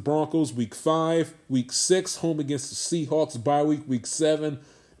the Broncos. Week 5, Week 6, home against the Seahawks. Bye week. Week 7,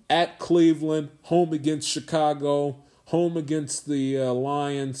 at Cleveland. Home against Chicago. Home against the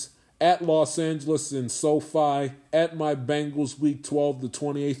Lions. At Los Angeles in SoFi, at my Bengals week 12, the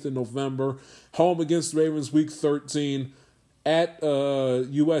 28th of November, home against the Ravens week 13, at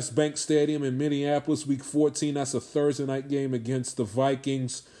U.S. Bank Stadium in Minneapolis week 14. That's a Thursday night game against the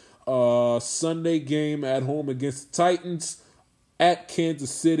Vikings. Sunday game at home against the Titans. At Kansas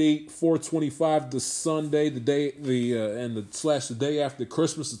City, 4/25 the Sunday, the day after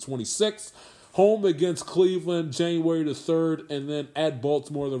Christmas, the 26th. Home against Cleveland, January the 3rd, and then at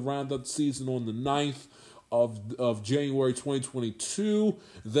Baltimore to round up the season on the 9th of January 2022.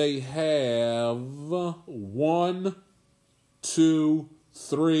 They have 1, 2,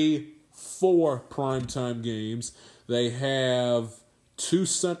 3, 4 primetime games. They got 2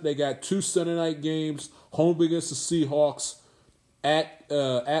 Sunday night games. Home against the Seahawks, at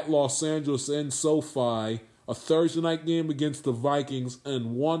Los Angeles and SoFi. A Thursday night game against the Vikings,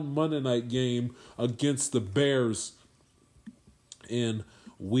 and 1 Monday night game against the Bears in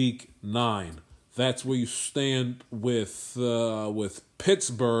Week 9. That's where you stand with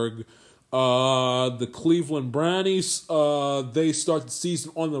Pittsburgh. The Cleveland Brownies, they start the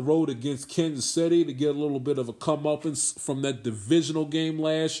season on the road against Kansas City to get a little bit of a comeuppance from that divisional game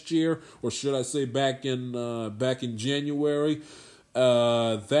last year, or should I say back in January.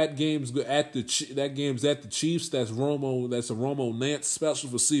 That game's at the Chiefs. That's a Romo Nance special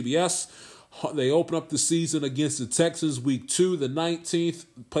for CBS. They open up the season against the Texans week 2, the 19th.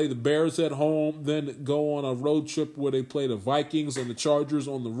 Play the Bears at home. Then go on a road trip where they play the Vikings and the Chargers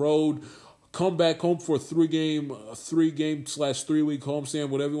on the road. Come back home for a 3-week homestand,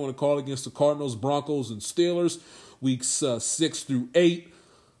 whatever you want to call it, against the Cardinals, Broncos, and Steelers. Weeks 6 through 8.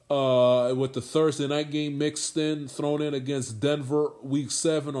 With the Thursday night game thrown in against Denver, week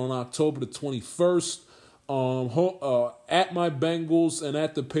 7 on October the 21st. At my Bengals and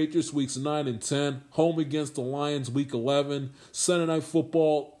at the Patriots, weeks 9 and 10. Home against the Lions, week 11. Sunday night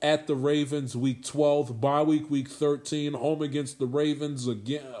football at the Ravens, week 12. Bye week 13. Home against the Ravens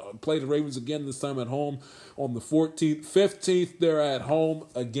again. Play the Ravens again, this time at home on the 14th. 15th, they're at home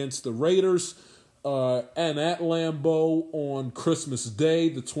against the Raiders. And at Lambeau on Christmas Day,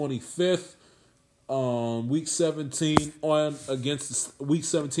 the 25th, week 17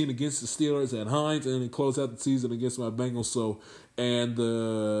 against the Steelers at Heinz, and then close out the season against my Bengals. And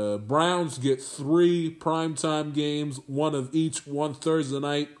the Browns get 3 primetime games, 1 of each, 1 Thursday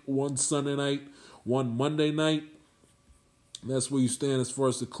night, 1 Sunday night, 1 Monday night. That's where you stand as far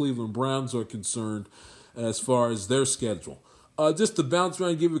as the Cleveland Browns are concerned, as far as their schedule. Just to bounce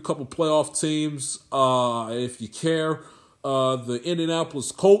around and give you a couple playoff teams, if you care. The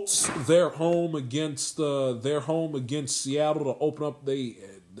Indianapolis Colts, they're home against Seattle to open up. They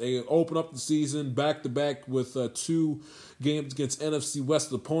open up the season back to back with 2 games against NFC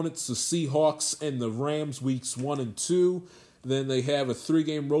West opponents, the Seahawks and the Rams, weeks 1 and 2. Then they have a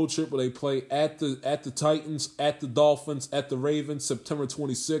 3-game road trip where they play at the Titans, at the Dolphins, at the Ravens, September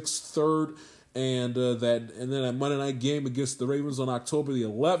 26th, 3rd, and then a Monday night game against the Ravens on October the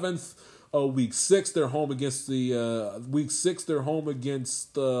 11th. Week 6, they're home against the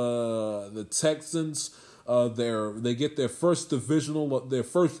Texans. They get their first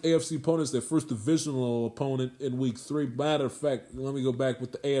AFC opponent, their first divisional opponent in week 3. Matter of fact, let me go back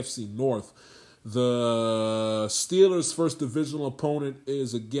with the AFC North. The Steelers' first divisional opponent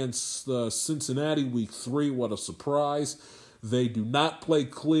is against Cincinnati, week 3. What a surprise. They do not play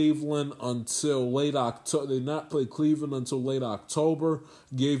Cleveland until late October.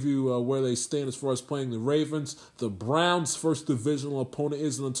 Gave you where they stand as far as playing the Ravens. The Browns' first divisional opponent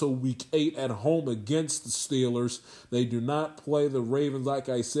isn't until week 8 at home against the Steelers. They do not play the Ravens, like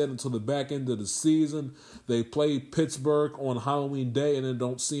I said, until the back end of the season. They play Pittsburgh on Halloween Day and then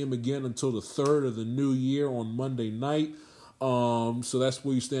don't see them again until the 3rd of the new year on Monday night. So that's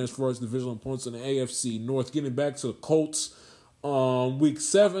where you stand as far as divisional opponents in the AFC North. Getting back to the Colts. Week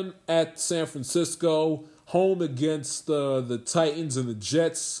 7 at San Francisco, home against the Titans and the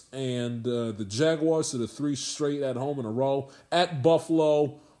Jets and the Jaguars, so the 3 straight at home in a row. At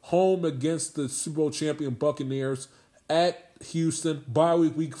Buffalo, home against the Super Bowl champion Buccaneers. At Houston, bye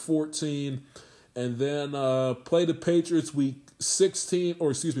week 14, and then play the Patriots week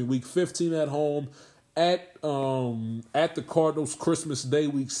 15 at home. At the Cardinals Christmas Day,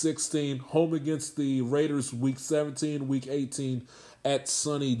 week 16, home against the Raiders, week 17, week 18, at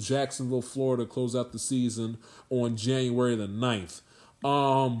sunny Jacksonville, Florida, close out the season on January the 9th.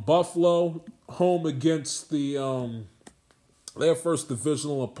 Buffalo, home against their first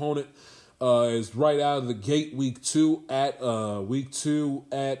divisional opponent, is right out of the gate, week 2 at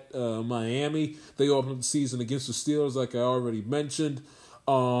Miami. They open up the season against the Steelers, like I already mentioned.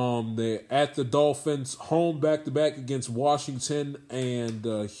 They're at the Dolphins, home back-to-back against Washington and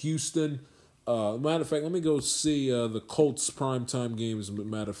Houston. Matter of fact, let me go see the Colts primetime games.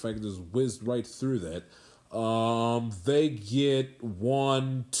 Matter of fact, just whizzed right through that. They get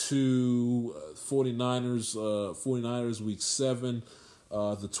 49ers week 7,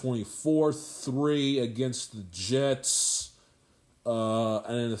 the 24th, 3 against the Jets, and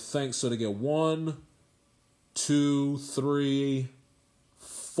then the thanks. So they get 1, 2, 3,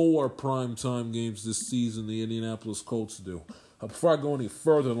 4 primetime games this season, the Indianapolis Colts do. Before I go any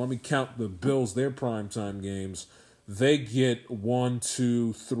further, let me count the Bills, their primetime games. They get 1,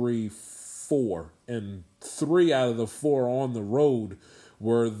 2, 3, 4. And 3 out of the 4 on the road,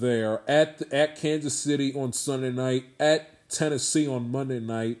 where they're at Kansas City on Sunday night, at Tennessee on Monday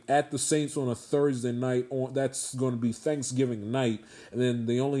night, at the Saints on a Thursday night. That's going to be Thanksgiving night. And then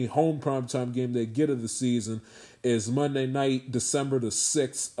the only home primetime game they get of the season is Monday night, December the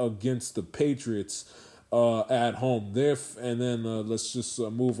 6th, against the Patriots at home. And then let's just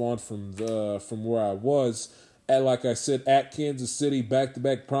move on from where I was. Like I said, at Kansas City,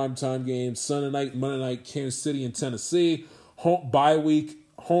 back-to-back primetime games, Sunday night, Monday night, Kansas City and Tennessee. Bye week,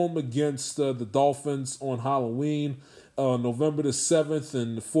 home against the Dolphins on Halloween. November the 7th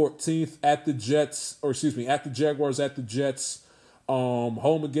and the 14th at the Jaguars at the Jets.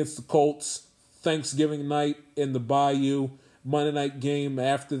 Home against the Colts. Thanksgiving night in the Bayou. Monday night game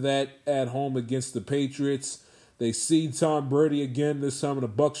after that at home against the Patriots. They see Tom Brady again, this time in a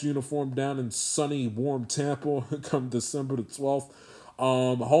Bucs uniform down in sunny, warm Tampa come December the 12th.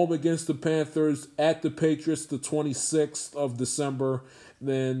 Home against the Panthers, at the Patriots the 26th of December.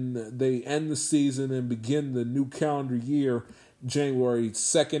 Then they end the season and begin the new calendar year, January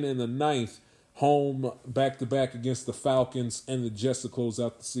 2nd and the 9th. Home back-to-back against the Falcons and the Jets to close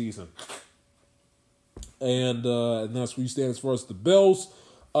out the season. And that's where you stand as far as the Bills.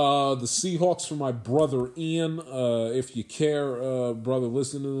 The Seahawks for my brother Ian. If you care, brother,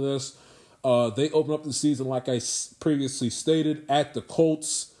 listen to this. They open up the season, like I previously stated, at the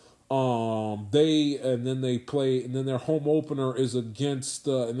Colts. Then their home opener is against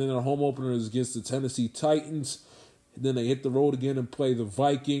the Tennessee Titans. And then they hit the road again and play the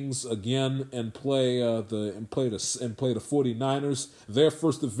Vikings again and play the 49ers. Their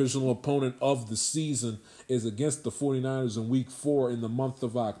first divisional opponent of the season is against the 49ers in week 4 in the month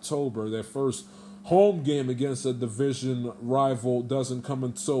of October. Their first home game against a division rival doesn't come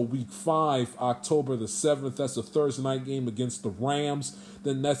until week 5, October the 7th. That's a Thursday night game against the Rams.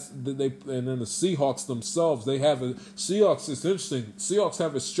 And then the Seahawks themselves, it's interesting. Seahawks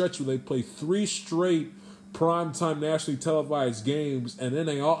have a stretch where they play 3 straight primetime nationally televised games, and then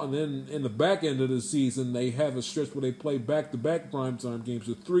then in the back end of the season they have a stretch where they play back-to-back primetime games.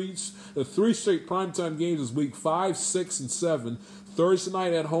 The three straight primetime games is week 5, 6, and 7. Thursday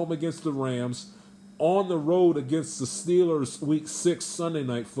night at home against the Rams, on the road against the Steelers, week 6 Sunday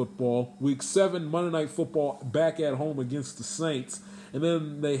night football, week 7 Monday night football back at home against the Saints, and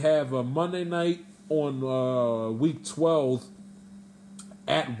then they have a Monday night on week 12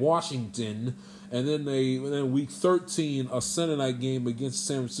 at Washington. And then week 13, a Sunday night game against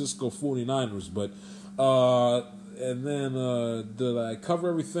San Francisco 49ers. But, and then, did I cover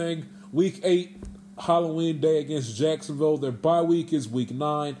everything? Week 8, Halloween Day against Jacksonville. Their bye week is week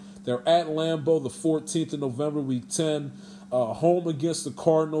 9. They're at Lambeau the 14th of November, week 10. Home against the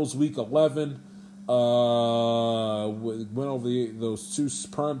Cardinals, week 11. Went over those two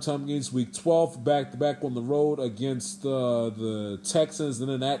primetime games. Week 12, back-to-back on the road against the Texans, and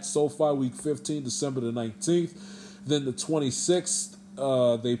then at SoFi, week 15, December the 19th. Then the 26th,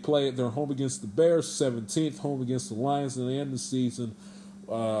 they're home against the Bears. 17th, home against the Lions, and they end the season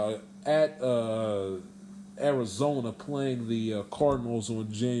at Arizona, playing the Cardinals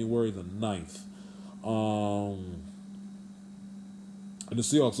on January the 9th. And the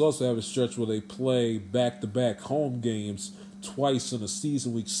Seahawks also have a stretch where they play back-to-back home games twice in a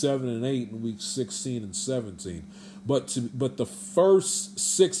season, week 7 and 8 and week 16 and 17. But the first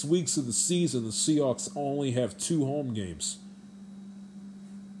 6 weeks of the season, the Seahawks only have 2 home games.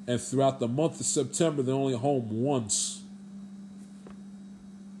 And throughout the month of September, they're only home once.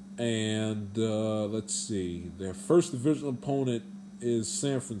 And let's see, their first division opponent is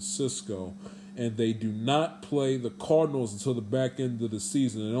San Francisco. And they do not play the Cardinals until the back end of the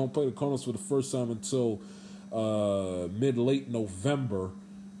season. They don't play the Cardinals for the first time until mid-late November.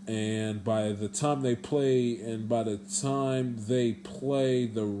 And by the time they play the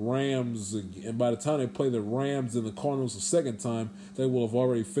Rams, and by the time they play the Rams and the Cardinals the second time, they will have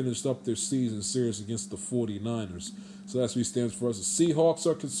already finished up their season series against the 49ers. So that's what he stands for. As the Seahawks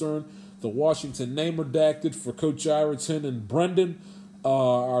are concerned, the Washington name redacted for Coach Ireton and Brendan.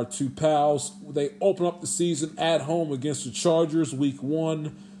 Our two pals, they open up the season at home against the Chargers week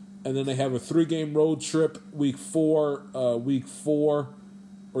 1, and then they have a 3-game road trip week 4. I'm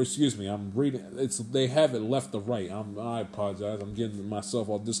reading. They have it left to right. I apologize. I'm getting myself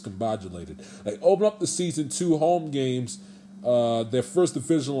all discombobulated. They open up the season 2 home games. Their first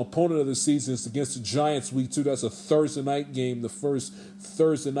divisional opponent of the season is against the Giants week 2. That's a Thursday night game, the first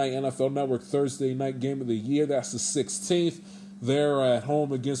Thursday night NFL Network Thursday night game of the year. That's the 16th. They're at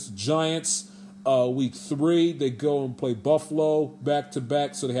home against the Giants. Week 3, they go and play Buffalo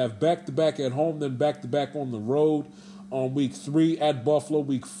back-to-back. So they have back-to-back at home, then back-to-back on the road. On week 3 at Buffalo,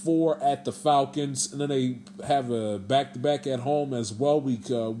 week 4 at the Falcons, and then they have a back-to-back at home as well.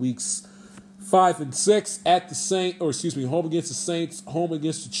 Weeks 5 and 6 at the home against the Saints, home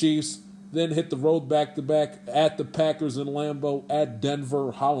against the Chiefs. Then hit the road back-to-back at the Packers in Lambeau, at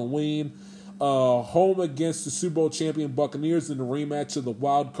Denver, Halloween. Home against the Super Bowl champion Buccaneers in the rematch of the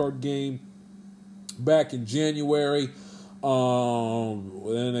wild card game back in January.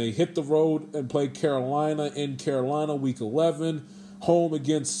 Then they hit the road and play Carolina in Carolina week 11. Home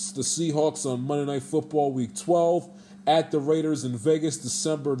against the Seahawks on Monday Night Football week 12. At the Raiders in Vegas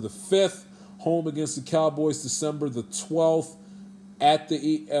December the 5th. Home against the Cowboys December the 12th. At the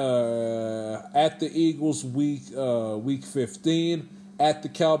Eagles week 15. At the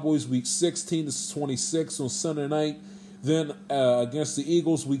Cowboys, week 16 to 26 on Sunday night. Then against the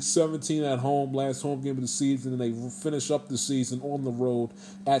Eagles, week 17 at home, last home game of the season. And they finish up the season on the road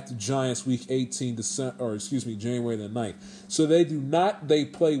at the Giants, week 18, January the 9th. So they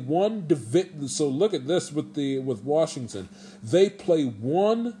play one division. So look at this with Washington. They play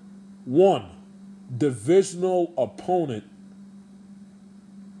one divisional opponent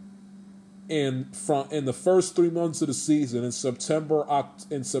in the first 3 months of the season, in September,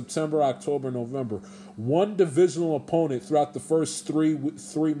 October, November. One divisional opponent throughout the first three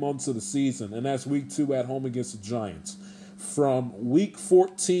months of the season, and that's week 2 at home against the Giants. From week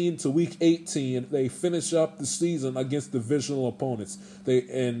 14 to week 18, they finish up the season against divisional opponents. They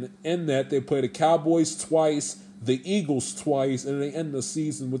play the Cowboys twice, the Eagles twice, and they end the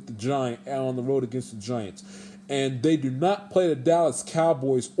season with the Giants on the road against the Giants. And they do not play the Dallas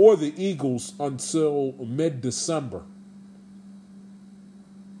Cowboys or the Eagles until mid-December.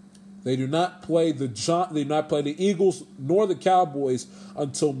 They do not play the Eagles nor the Cowboys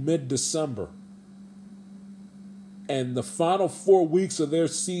until mid-December. And the final 4 weeks of their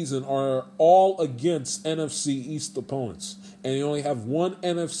season are all against NFC East opponents. And they only have one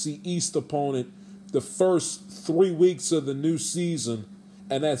NFC East opponent the first 3 weeks of the new season.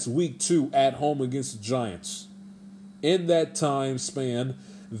 and that's week 2 at home against the Giants. In that time span,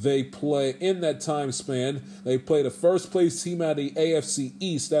 they play the first place team out of the AFC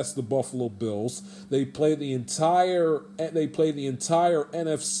East. That's the Buffalo Bills. They play the entire AFC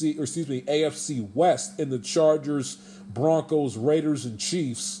West in the Chargers, Broncos, Raiders, and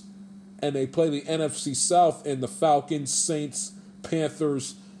Chiefs, and they play the NFC South in the Falcons, Saints,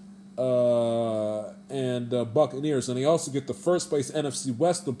 Panthers, and Buccaneers. And they also get the first place NFC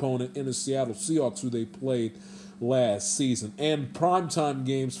West opponent in the Seattle Seahawks, who they played last season. And primetime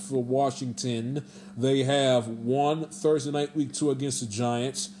games for Washington, they have 1 Thursday night week 2 against the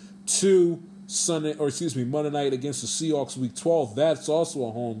Giants, 2 Monday night against the Seahawks week 12. That's also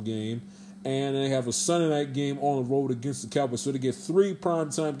a home game. And they have a Sunday night game on the road against the Cowboys. So they get 3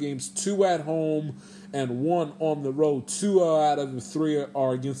 primetime games, 2 at home and 1 on the road. 2 out of the 3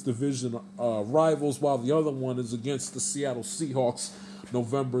 are against division rivals, while the other one is against the Seattle Seahawks,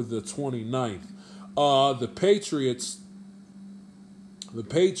 November the 29th. The Patriots,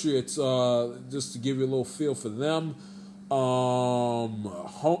 just to give you a little feel for them, they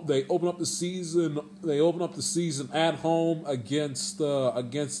open up the season at home against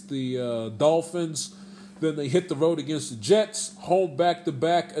the Dolphins. Then they hit the road against the Jets. Home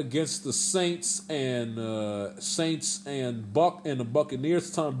back-to-back against the Saints and the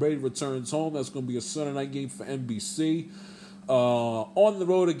Buccaneers. Tom Brady returns home. That's going to be a Sunday night game for NBC. On the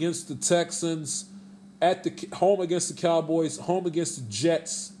road against the Texans. Home against the Cowboys. Home against the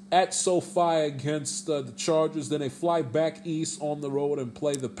Jets. At SoFi against the Chargers. Then they fly back east on the road and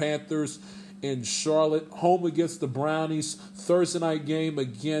play the Panthers in Charlotte. Home against the Brownies. Thursday night game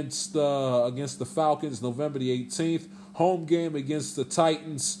against the Falcons, November the 18th. Home game against the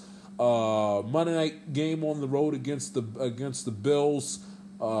Titans. Monday night game on the road against the Bills.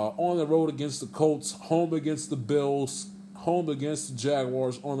 On the road against the Colts. Home against the Bills. Home against the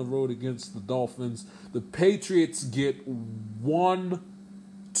Jaguars. On the road against the Dolphins. The Patriots get 1,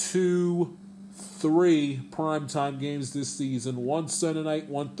 2, 3 primetime games this season. 1 Sunday night,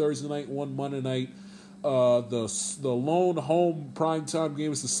 1 Thursday night, 1 Monday night. The lone home primetime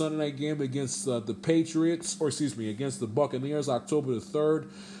game is the Sunday night game against against the Buccaneers, October the 3rd.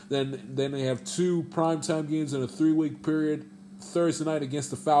 Then they have 2 primetime games in a 3-week period. Thursday night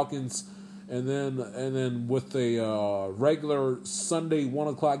against the Falcons, and then with a regular Sunday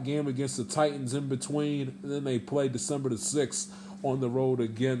 1:00 game against the Titans in between. And then they play December the 6th on the road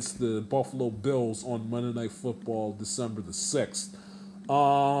against the Buffalo Bills on Monday Night Football, December the 6th.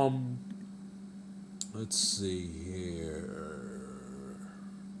 Let's see here.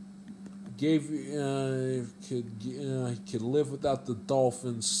 Could live without the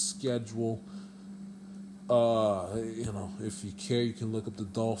Dolphins schedule. If you care, you can look up the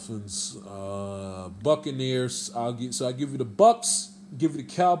Dolphins. Buccaneers. I'll give you the Bucks, give you the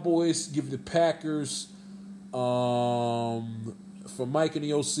Cowboys, give you the Packers. For Mike and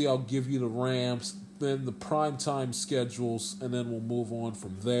the OC, I'll give you the Rams, then the primetime schedules, and then we'll move on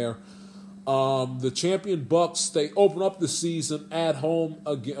from there. The champion Bucks, they open up the season at home,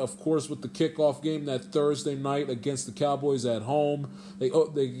 again, of course, with the kickoff game that Thursday night against the Cowboys at home. They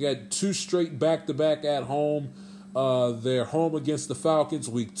get 2 straight back-to-back at home. They're home against the Falcons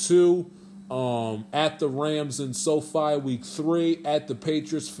week 2. At the Rams in SoFi week 3. At the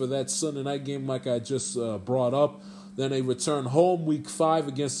Patriots for that Sunday night game like I just brought up. Then they return home week 5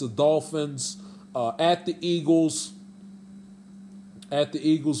 against the Dolphins. At the Eagles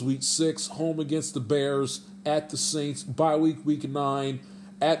week 6. Home against the Bears. At the Saints bye week 9.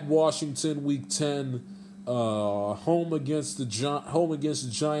 At Washington week 10. Home against the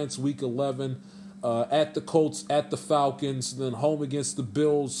Giants week 11. At the Colts, at the Falcons, then home against the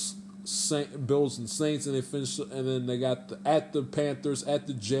Bills and Saints, and they finish. And then they got at the Panthers, at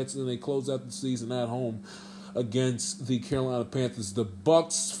the Jets, and they close out the season at home against the Carolina Panthers. The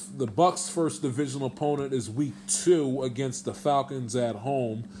Bucks' first divisional opponent is week 2 against the Falcons at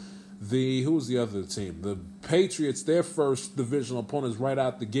home. Who's the other team? The Patriots, their first divisional opponent is right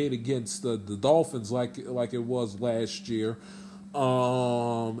out the gate against the Dolphins, like it was last year.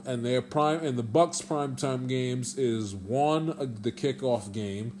 And the Bucks' primetime games is 1, the kickoff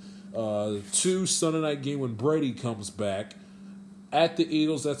game, 2, Sunday night game when Brady comes back. At the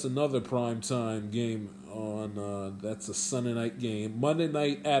Eagles, that's another primetime game that's a Sunday night game. Monday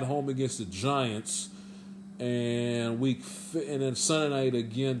night at home against the Giants, and then Sunday night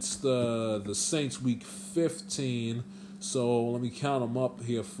against the Saints week 15. So let me count them up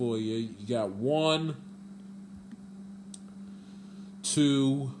here for you. You got 1,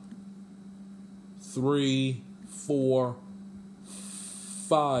 2, 3, 4,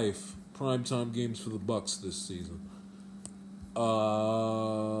 5 primetime games for the Bucks this season.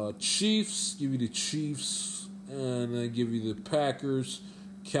 Chiefs, give you the Chiefs, and then give you the Packers,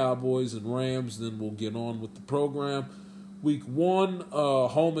 Cowboys, and Rams. Then we'll get on with the program. Week 1,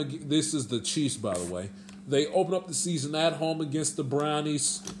 this is the Chiefs, by the way. They open up the season at home against the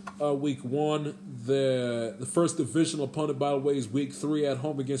Brownies. Week 1, the first divisional opponent, by the way, is Week 3 at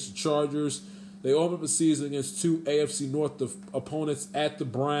home against the Chargers. They open up the season against 2 AFC North opponents at the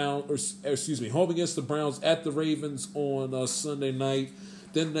home against the Browns at the Ravens on Sunday night.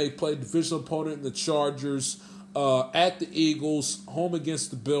 Then they play divisional opponent in the Chargers, at the Eagles, home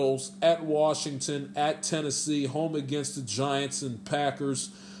against the Bills, at Washington, at Tennessee, home against the Giants and Packers,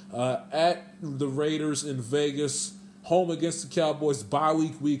 at the Raiders in Vegas, home against the Cowboys, bye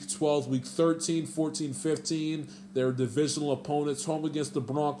week 12, week 13, 14, 15. Their divisional opponents, home against the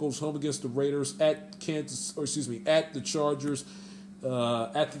Broncos, home against the Raiders, at the Chargers,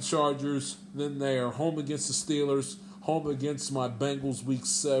 Then they are home against the Steelers, home against my Bengals week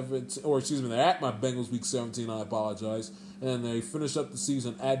 17, they're at my Bengals week 17, I apologize. And they finish up the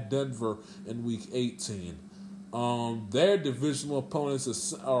season at Denver in week 18. Their divisional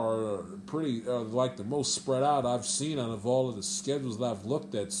opponents are like the most spread out I've seen out of all of the schedules that I've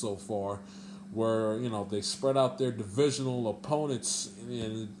looked at so far, where they spread out their divisional opponents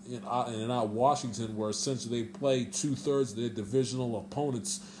in out Washington, where essentially they play 2/3 of their divisional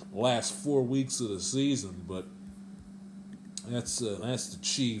opponents the last 4 weeks of the season. But that's the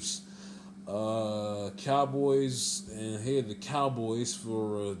Chiefs. Cowboys, and here the Cowboys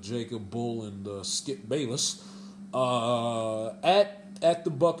for Jacob Bull and Skip Bayless. At the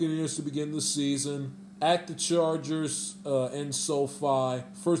Buccaneers to begin the season, at the Chargers in SoFi.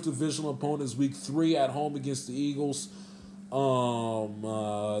 First divisional opponent is week 3 at home against the Eagles.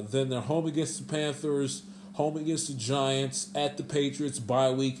 Then they're home against the Panthers, home against the Giants, at the Patriots,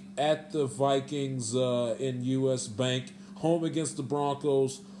 bye week, at the Vikings in US Bank, home against the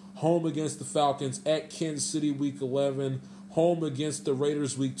Broncos, home against the Falcons, at Kansas City week 11, home against the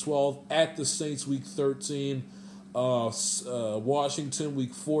Raiders week 12, at the Saints week 13, Washington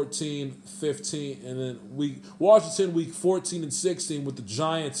week 14, 15, and then Washington week 14 and 16 with the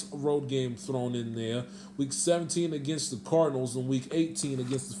Giants road game thrown in there. Week 17 against the Cardinals and week 18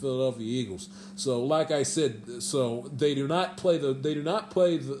 against the Philadelphia Eagles. So, like I said, they do not play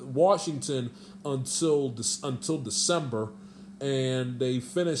the Washington until December. And they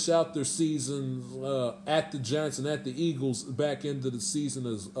finish out their season at the Giants and at the Eagles back into the season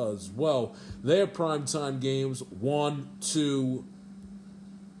as well. Their primetime games, 1, 2,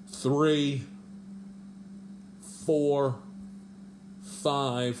 3, 4,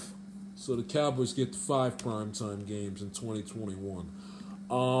 5. So the Cowboys get 5 primetime games in 2021.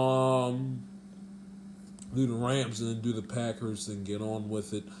 Do the Rams and then do the Packers and get on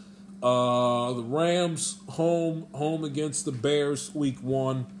with it. The Rams home against the Bears week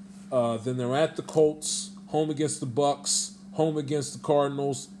 1. Then they're at the Colts, home against the Bucks, home against the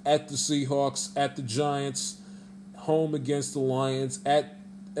Cardinals, at the Seahawks, at the Giants, home against the Lions, at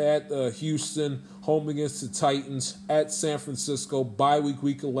Houston, home against the Titans, at San Francisco, bye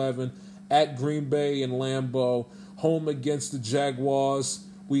week 11, at Green Bay and Lambeau, home against the Jaguars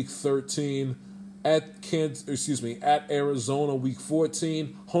week 13. At Arizona week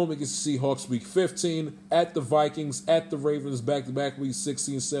 14, home against the Seahawks week 15, at the Vikings, at the Ravens back-to-back week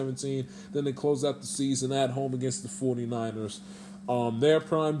 16, 17. Then they close out the season at home against the 49ers. Their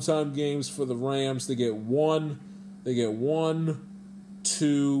primetime games for the Rams, they get 1,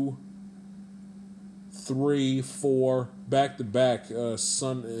 2, 3, 4 back-to-back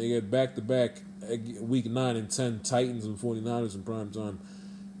they get back-to-back week 9 and 10 Titans and 49ers in primetime.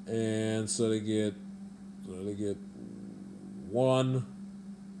 And so they get 1,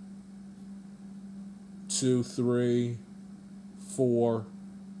 2, 3, 4,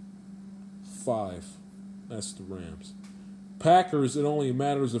 5. That's the Rams. Packers, it only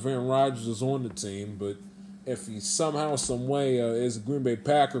matters if Aaron Rodgers is on the team, but if he somehow, some way is a Green Bay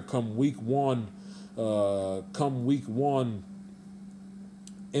Packer come week 1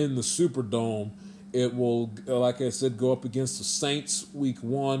 in the Superdome, it will, like I said, go up against the Saints week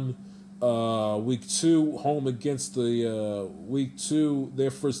 1. Week 2, home against the week 2, their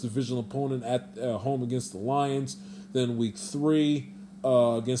first divisional opponent at home against the Lions. Then week 3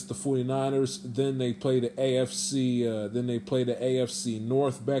 against the 49ers. Then they play the AFC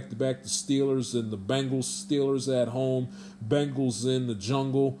North back to back. The Steelers and the Bengals. Steelers at home. Bengals in the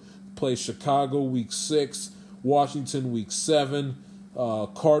jungle. Play Chicago week 6. Washington week 7.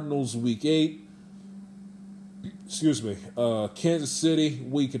 Cardinals week 8. Kansas City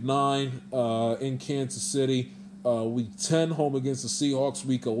week 9 in Kansas City. Week 10, home against the Seahawks.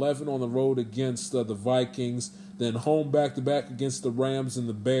 Week 11 on the road against the Vikings. Then home back-to-back against the Rams and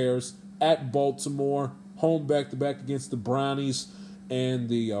the Bears. At Baltimore, home back-to-back against the Brownies and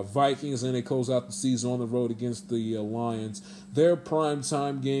the Vikings. And they close out the season on the road against the Lions. Their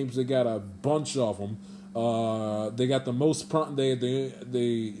primetime games, they got a bunch of them. They got the most. They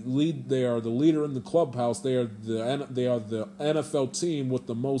lead. They are the leader in the clubhouse. They are the NFL team with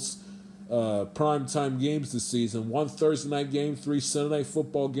the most primetime games this season. 1 Thursday night game, 3 Sunday night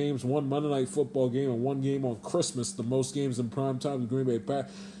football games, 1 Monday night football game, and 1 game on Christmas. The most games in primetime. The Green Bay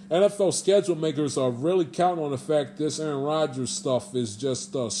Packers. NFL schedule makers are really counting on the fact this Aaron Rodgers stuff is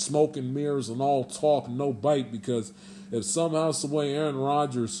just smoke and mirrors and all talk and no bite, because if somehow, some way Aaron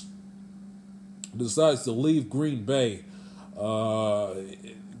Rodgers decides to leave Green Bay,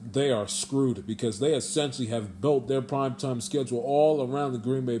 they are screwed, because they essentially have built their primetime schedule all around the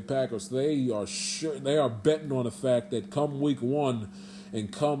Green Bay Packers. They are betting on the fact that come week 1 and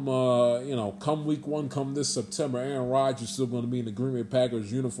come week 1, come this September, Aaron Rodgers is still going to be in the Green Bay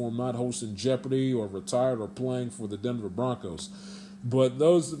Packers uniform, not hosting Jeopardy or retired or playing for the Denver Broncos. But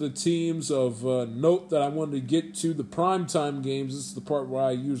those are the teams of note that I wanted to get to. The primetime games, this is the part where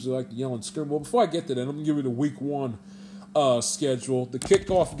I usually like to yell and scream. Well, before I get to that, I'm going to give you the week 1 schedule. The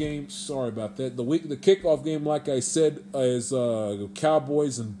kickoff game, sorry about that. The kickoff game, like I said, is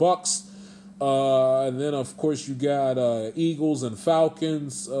Cowboys and Bucks. And then, of course, you got Eagles and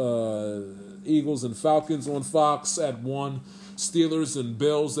Falcons. Eagles and Falcons on Fox at 1. Steelers and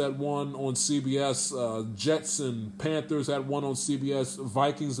Bills at 1 on CBS. Jets and Panthers at 1 on CBS.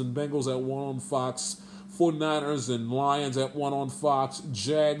 Vikings and Bengals at 1 on Fox. 49ers and Lions at 1 on Fox.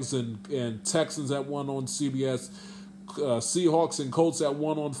 Jags and Texans at 1 on CBS. Seahawks and Colts at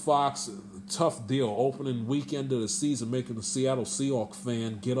 1 on Fox. Tough deal. Opening weekend of the season, making the Seattle Seahawks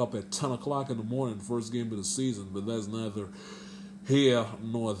fan get up at 10 o'clock in the morning, first game of the season, but that's neither here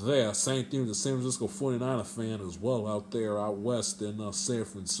nor there. Same thing with the San Francisco 49er fan as well out there out west in San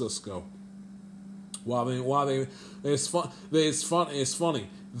Francisco. It's funny.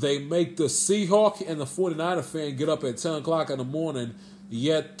 They make the Seahawk and the 49er fan get up at 10 o'clock in the morning.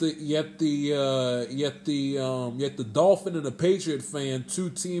 Yet the Dolphin and the Patriot fan, 2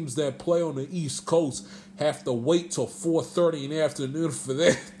 teams that play on the East Coast, have to wait till 4:30 in the afternoon for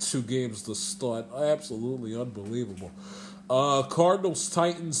their 2 games to start. Absolutely unbelievable. Cardinals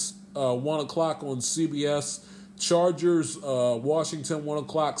Titans 1 o'clock on CBS. Chargers Washington 1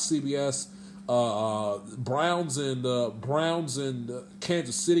 o'clock CBS. Browns and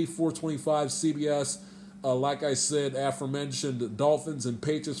Kansas City 4:25 CBS. Like I said, aforementioned Dolphins and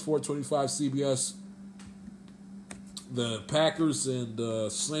Patriots 4:25 CBS. The Packers and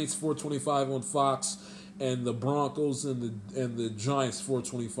Saints 4:25 on Fox, and the Broncos and the Giants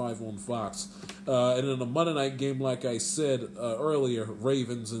 4:25 on Fox. And in a Monday night game, like I said earlier,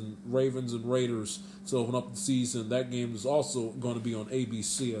 Ravens and Raiders to open up the season. That game is also going to be on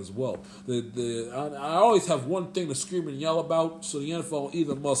ABC as well. I always have one thing to scream and yell about, so the NFL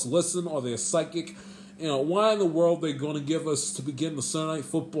either must listen or they're psychic. Why in the world are they going to give us, to begin the Sunday night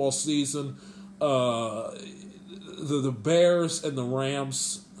football season, the Bears and the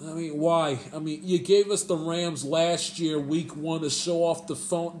Rams? I mean, why? I mean, you gave us the Rams last year, week 1, to show off the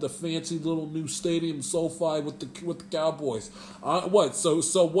fancy little new stadium, SoFi, with the Cowboys. What? So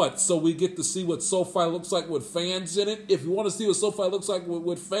what? So we get to see what SoFi looks like with fans in it? If you want to see what SoFi looks like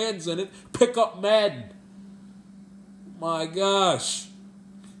with fans in it, pick up Madden. My gosh.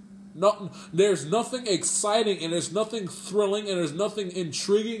 There's nothing exciting and there's nothing thrilling and there's nothing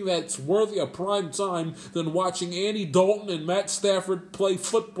intriguing that's worthy of prime time than watching Andy Dalton and Matt Stafford play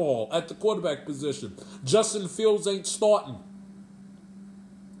football at the quarterback position. Justin Fields ain't starting.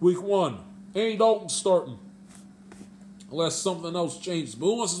 Week 1. Andy Dalton's starting. Unless something else changes. But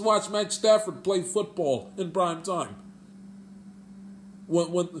who wants to watch Matt Stafford play football in prime time?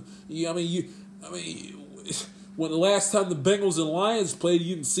 When the last time the Bengals and Lions played,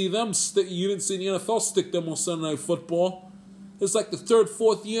 you didn't see the NFL stick them on Sunday Night Football. It's like the 3rd,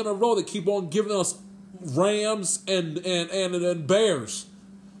 4th year in a row they keep on giving us Rams and Bears.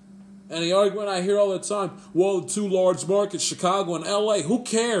 And the argument I hear all the time, well, the 2 large markets, Chicago and LA, who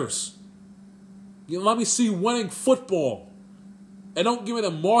cares? Let me see winning football. And don't give me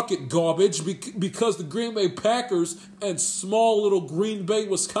the market garbage, because the Green Bay Packers and small little Green Bay,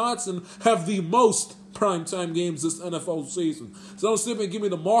 Wisconsin have the most primetime games this NFL season. So don't sit there and give me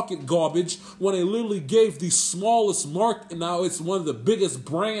the market garbage when they literally gave the smallest market. Now it's one of the biggest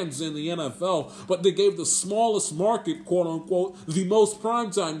brands in the NFL, but they gave the smallest market, quote unquote, the most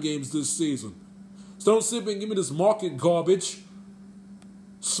primetime games this season. So don't sit there and give me this market garbage.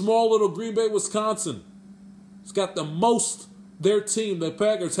 Small little Green Bay, Wisconsin. It's got the most, their team, the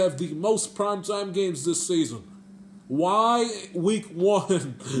Packers, have the most primetime games this season. Why week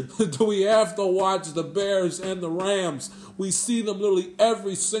 1 do we have to watch the Bears and the Rams? We see them literally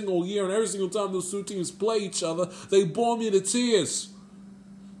every single year, and every single time those two teams play each other, they bore me to tears.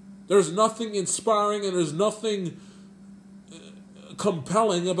 There's nothing inspiring and there's nothing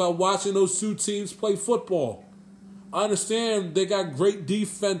compelling about watching those two teams play football. I understand they got great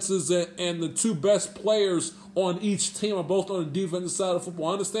defenses and the two best players on each team are both on the defensive side of football.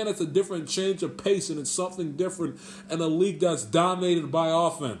 I understand it's a different change of pace and it's something different in a league that's dominated by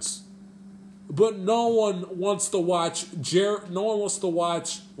offense. But no one wants to watch Jared Goff when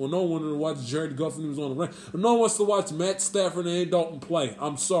he was on the ring. No one wants to watch Matt Stafford and Andy Dalton play.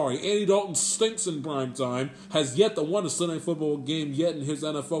 I'm sorry. Andy Dalton stinks in prime time, has yet to win a Sunday football game yet in his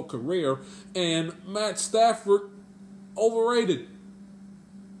NFL career, and Matt Stafford, overrated.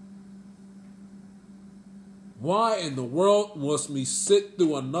 Why in the world must we sit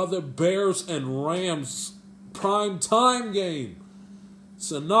through another Bears and Rams prime time game?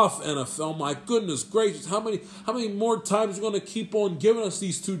 It's enough, NFL. My goodness gracious. How many more times are you going to keep on giving us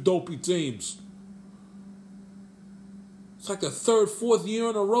these two dopey teams? It's like the third, fourth year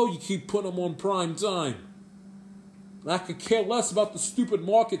in a row you keep putting them on prime time. And I could care less about the stupid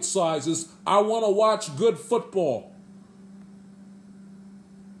market sizes. I want to watch good football.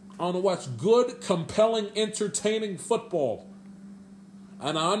 I want to watch good, compelling, entertaining football.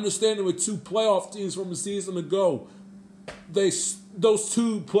 And I understand there were two playoff teams from a season ago. Those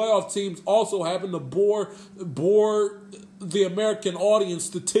two playoff teams also happen to bore the American audience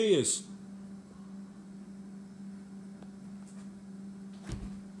to tears.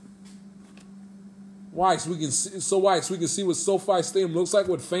 Why? So we can see what SoFi Stadium looks like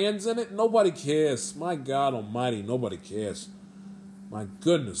with fans in it? Nobody cares. My God almighty, nobody cares. My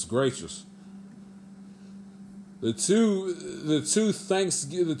goodness gracious. The two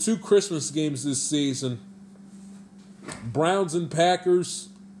Christmas games this season, Browns and Packers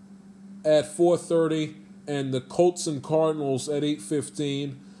at 4:30 and the Colts and Cardinals at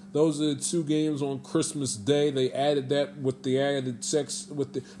 8:15. Those are the two games on Christmas Day. They added that with the added sex.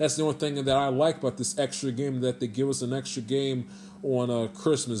 That's the only thing that I like about this extra game, that they give us an extra game on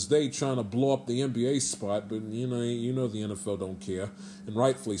Christmas Day, trying to blow up the NBA spot. But you know the NFL don't care, and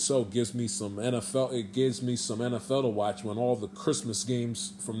rightfully so. It gives me some NFL to watch when all the Christmas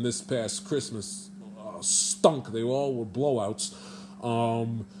games from this past Christmas stunk. They all were blowouts.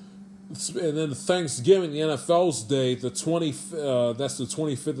 And then Thanksgiving, the NFL's day, that's the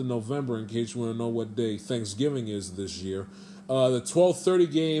 25th of November, in case you want to know what day Thanksgiving is this year. The 12:30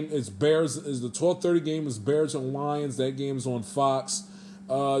 game is Bears and Lions. That game's on Fox.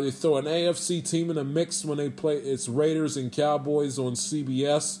 They throw an AFC team in the mix when they play. It's Raiders and Cowboys on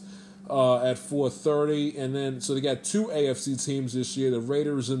CBS at 4:30, and then so they got two AFC teams this year: the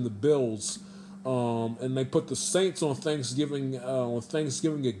Raiders and the Bills. And they put the Saints on Thanksgiving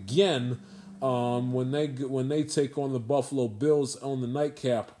again when they take on the Buffalo Bills on the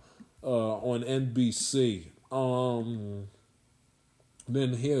nightcap on NBC.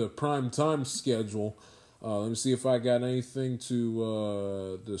 Then here the prime time schedule. Let me see if I got anything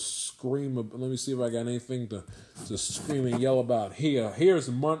to scream. Let me see if I got anything to scream and yell about here.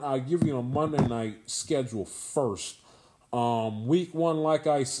 I'll give you a Monday night schedule first. Week one, like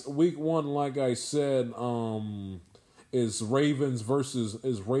I said, is Ravens versus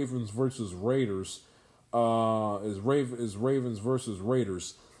Raiders. Is Ravens versus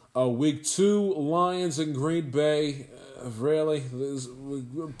Raiders. Week 2, Lions and Green Bay. Really,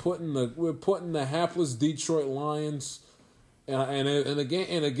 we're putting the hapless Detroit Lions, and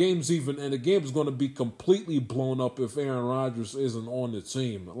the game's going to be completely blown up if Aaron Rodgers isn't on the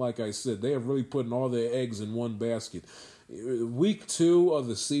team. Like I said, they are really putting all their eggs in one basket. Week 2 of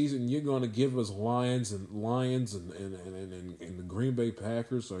the season, you're going to give us Lions and the Green Bay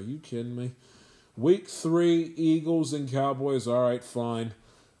Packers. Are you kidding me? Week 3, Eagles and Cowboys. All right, fine.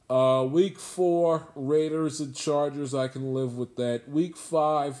 Week 4, Raiders and Chargers. I can live with that. Week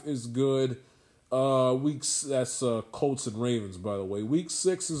 5 is good. That's Colts and Ravens, by the way. Week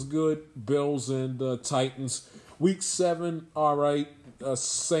 6 is good. Bills and Titans. Week 7, all right.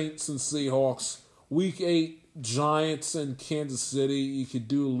 Saints and Seahawks. Week 8. Giants and Kansas City. You could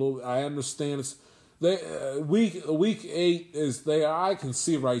do a little. I understand it's week 8 is they. I can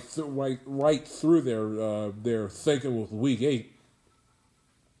see right through their thinking with week 8.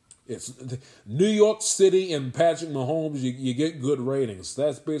 It's New York City and Patrick Mahomes. You get good ratings.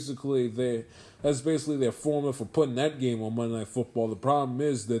 That's basically their formula for putting that game on Monday Night Football. The problem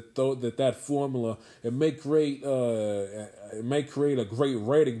is that formula it may create a great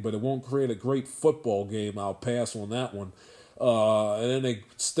rating, but it won't create a great football game. I'll pass on that one. And then they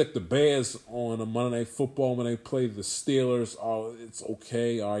stick the Bears on a Monday Night Football when they play the Steelers. Oh, it's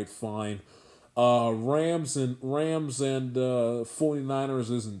okay. All right, fine. Rams and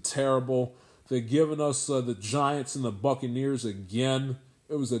 49ers isn't terrible. They're giving us the Giants and the Buccaneers again.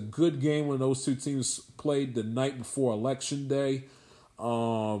 It was a good game when those two teams played the night before Election Day.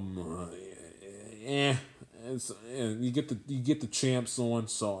 You get the champs on,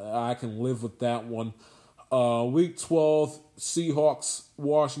 so I can live with that one. Week 12, Seahawks,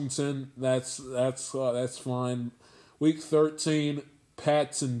 Washington. That's fine. Week 13,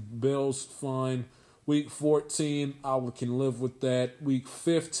 Pats and Bills, fine. Week 14, I can live with that. Week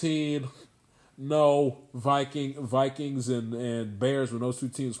 15, no. Vikings and Bears, when those two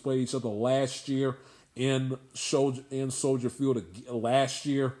teams played each other last year in Soldier Field last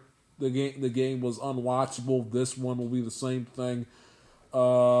year, the game was unwatchable. This one will be the same thing.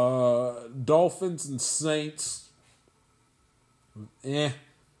 Dolphins and Saints.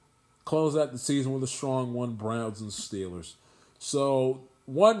 Close out the season with a strong one. Browns and Steelers. So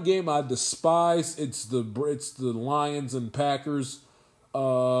one game I despise. It's the Lions and Packers.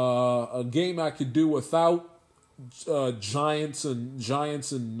 A game I could do without. Giants and the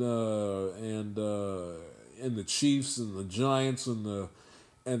Chiefs and the Giants and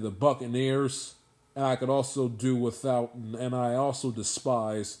the Buccaneers. And I could also do without, and I also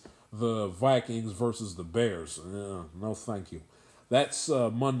despise the Vikings versus the Bears. No, thank you. That's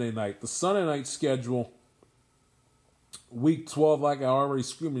Monday night. The Sunday night schedule, Week 12, like I already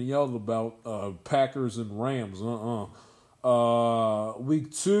screamed and yelled about, Packers and Rams. Week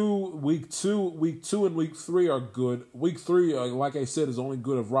two, and Week 3 are good. Week 3, like I said, is only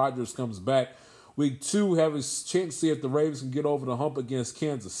good if Rodgers comes back. Week 2, have a chance to see if the Ravens can get over the hump against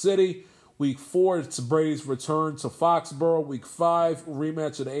Kansas City. Week 4, it's Brady's return to Foxborough. Week 5,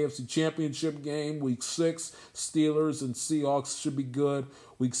 rematch of the AFC Championship game. Week 6, Steelers and Seahawks should be good.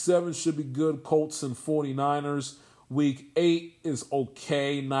 Week 7 should be good, Colts and 49ers. Week 8 is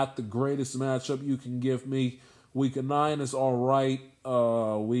okay, not the greatest matchup you can give me. Week 9 is all right.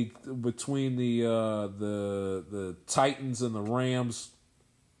 Week between the Titans and the Rams.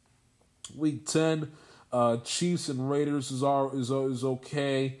 Week 10, Chiefs and Raiders is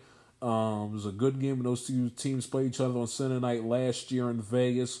okay. It was a good game when those two teams played each other on Sunday night last year in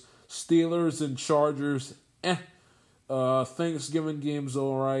Vegas. Steelers and Chargers, Thanksgiving game's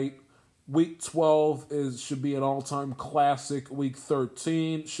all right. Week 12 should be an all-time classic. Week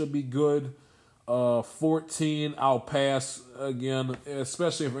 13 should be good. 14, I'll pass again,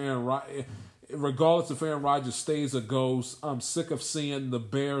 especially if regardless if Aaron Rodgers stays or goes. I'm sick of seeing the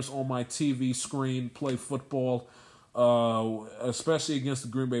Bears on my TV screen play football. Especially against the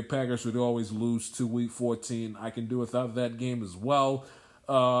Green Bay Packers, who they always lose to Week 14. I can do without that game as well.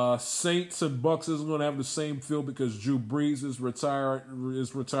 Saints and Bucks isn't going to have the same feel because Drew Brees is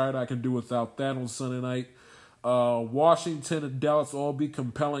retired. I can do without that on Sunday night. Washington and Dallas will all be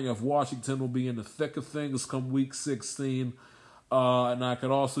compelling if Washington will be in the thick of things come Week 16. And I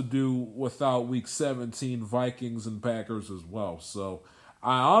could also do without Week 17 Vikings and Packers as well. So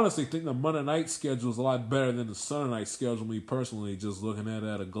I honestly think the Monday night schedule is a lot better than the Sunday night schedule, me personally, just looking at it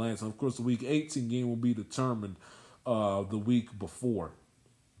at a glance. And of course, the Week 18 game will be determined the week before.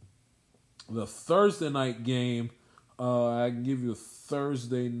 The Thursday night game, I can give you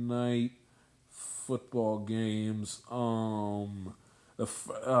Thursday night football games.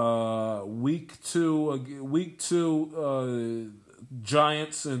 Week two,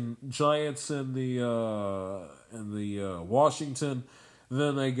 Giants and the Washington.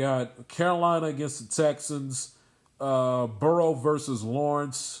 Then they got Carolina against the Texans, Burrow versus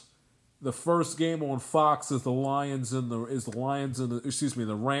Lawrence. The first game on Fox is the Rams and the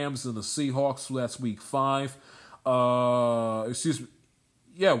Seahawks. So that's Week 5.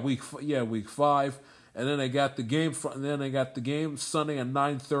 Week 5. And then they got the game. Sunday at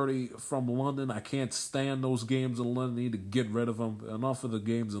 9:30 from London. I can't stand those games in London. I need to get rid of them. Enough of the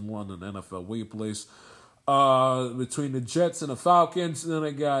games in London. NFL Way Place. Between the Jets and the Falcons. And then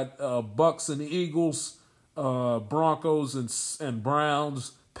they got Bucks and the Eagles, Broncos and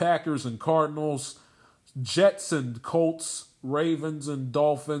Browns, Packers and Cardinals, Jets and Colts, Ravens and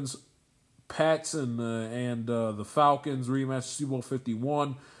Dolphins, Pats and the Falcons rematch Super Bowl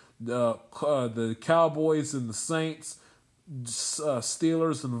 51, the Cowboys and the Saints,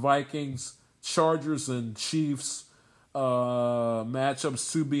 Steelers and Vikings, Chargers and Chiefs,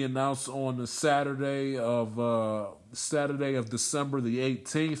 Matchups to be announced on the Saturday of December the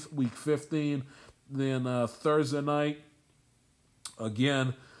 18th, week 15. Then Thursday night,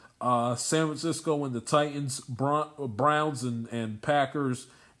 again, San Francisco and the Titans, Browns and Packers,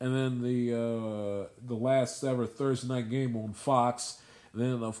 and then the last ever Thursday night game on Fox. And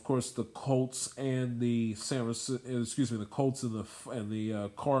then of course the Colts and the Colts and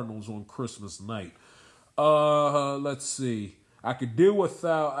the Cardinals on Christmas night. Let's see. I could do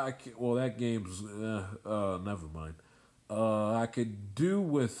without. That game's never mind. I could do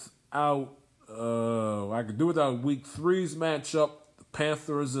without. I could do without Week 3's matchup, the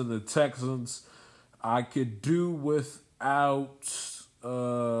Panthers and the Texans. I could do without.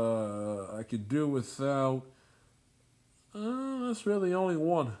 That's really the only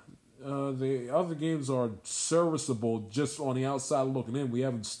one. The other games are serviceable just on the outside looking in. We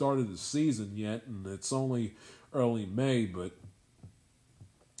haven't started the season yet, and it's only early May, but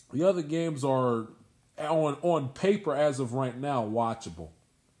the other games are on paper as of right now watchable.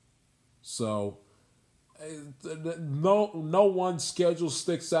 So no one schedule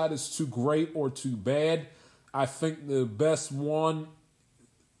sticks out as too great or too bad. I think the best one,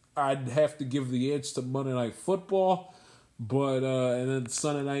 I'd have to give the edge to Monday Night Football. But and then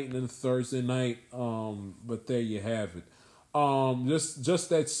Sunday night and then Thursday night. But there you have it. Just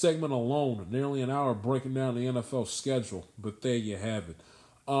that segment alone, nearly an hour breaking down the NFL schedule. But there you have it.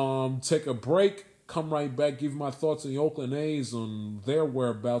 Take a break. Come right back. Give my thoughts on the Oakland A's on their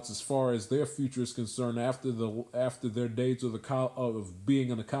whereabouts as far as their future is concerned after their days of being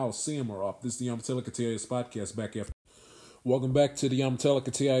in the Coliseum are up. This is the Amatelica TIS podcast. Back after. Welcome back to the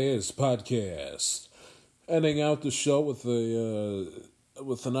Amatelica TIS podcast. Ending out the show with an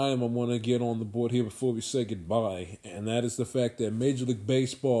item I want to get on the board here before we say goodbye, and that is the fact that Major League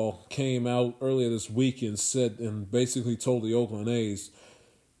Baseball came out earlier this week and basically told the Oakland A's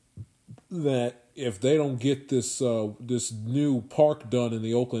that if they don't get this new park done in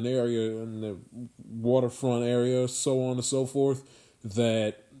the Oakland area, in the waterfront area, so on and so forth,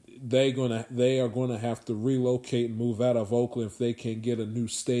 that they are gonna have to relocate and move out of Oakland if they can't get a new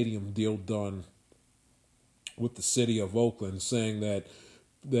stadium deal done with the city of Oakland, saying that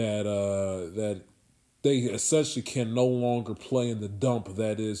they essentially can no longer play in the dump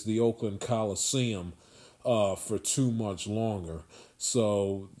that is the Oakland Coliseum for too much longer.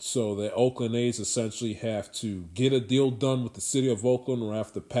 So the Oakland A's essentially have to get a deal done with the city of Oakland, or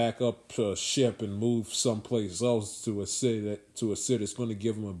have to pack up ship and move someplace else to a city that's going to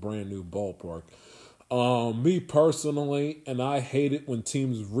give them a brand new ballpark. Me personally, and I hate it when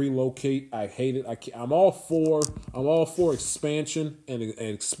teams relocate. I hate it. I'm all for expansion and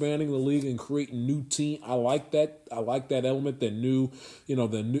expanding the league and creating new team. I like that. I like that element. The new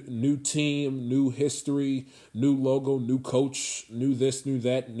team, new history, new logo, new coach, new this, new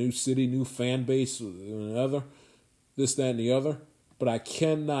that, new city, new fan base, another, this, that, and the other. But I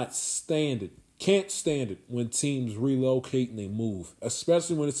cannot stand it. Can't stand it when teams relocate and they move,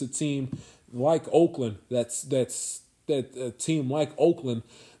 especially when it's a team like Oakland, a team like Oakland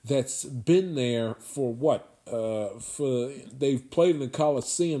that's been there for what? They've played in the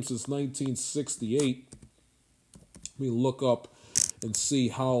Coliseum since 1968. Let me look up and see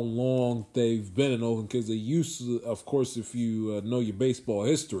how long they've been in Oakland, because they used to, of course, if you know your baseball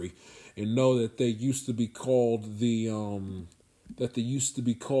history, and know that they used to be called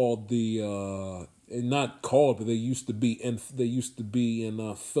not called, but they used to be in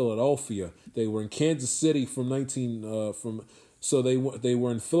Philadelphia. They were in Kansas City they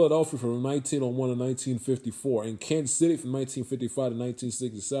were in Philadelphia from 1901 to 1954, and Kansas City from 1955 to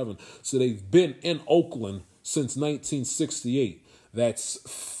 1967. So they've been in Oakland since 1968. That's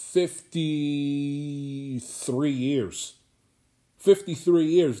 53 years. 53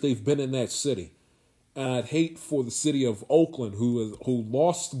 years they've been in that city. And I'd hate for the city of Oakland, who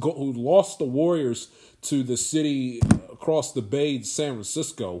lost the Warriors to the city across the bay, San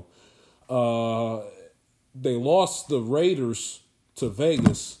Francisco. They lost the Raiders to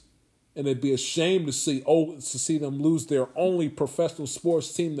Vegas, and it'd be a shame to see them lose their only professional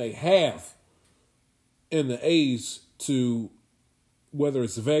sports team they have in the A's to, whether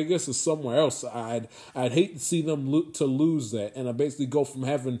it's Vegas or somewhere else. I'd hate to see them lose that, and I basically go from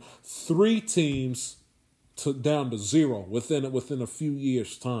having 3 teams down to 0 within a few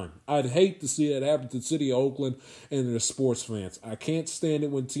years' time. I'd hate to see that happen to the city of Oakland and their sports fans. I can't stand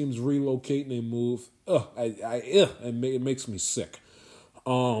it when teams relocate and they move. It makes me sick.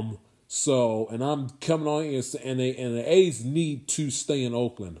 And I'm coming on here, and the A's need to stay in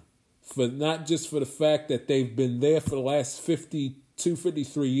Oakland, for not just for the fact that they've been there for the last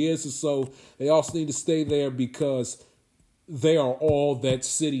 53 years or so. They also need to stay there because they are all that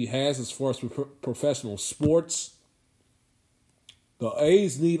city has as far as professional sports. The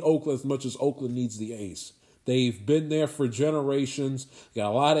A's need Oakland as much as Oakland needs the A's. They've been there for generations. Got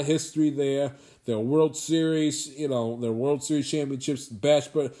a lot of history there. Their World Series, their World Series championships,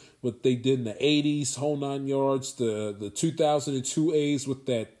 what they did in the 80s, whole 9 yards. The 2002 A's with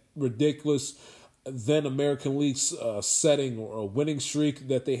that ridiculous then American League setting or a winning streak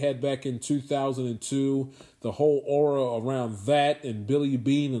that they had back in 2002. The whole aura around that and Billy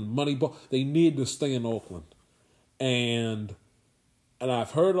Beane and Moneyball. They need to stay in Oakland. And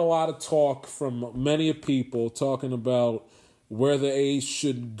I've heard a lot of talk from many people talking about where the A's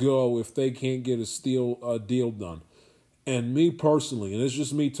should go if they can't get a deal done. And me personally, and it's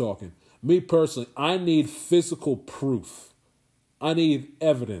just me talking, I need physical proof. I need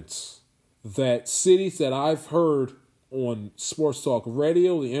evidence that cities that I've heard on sports talk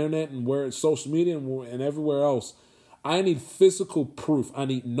radio, the internet, and where it's social media and everywhere else, I need physical proof. I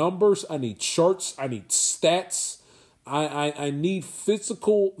need numbers. I need charts. I need stats. I need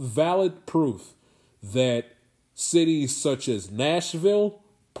physical, valid proof that cities such as Nashville,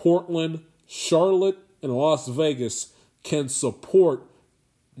 Portland, Charlotte, and Las Vegas can support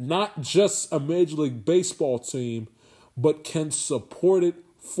not just a Major League Baseball team, but can support it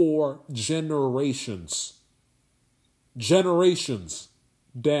for generations. Generations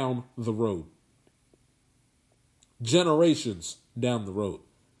down the road. Generations down the road.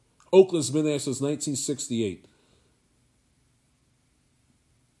 Oakland's been there since 1968.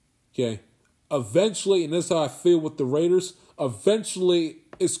 Okay, eventually, and this is how I feel with the Raiders. Eventually,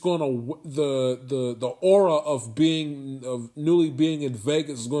 it's gonna the aura of newly being in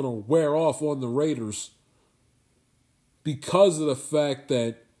Vegas is gonna wear off on the Raiders because of the fact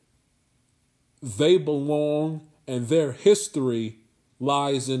that they belong and their history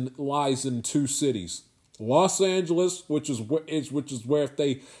lies in two cities: Los Angeles, which is where if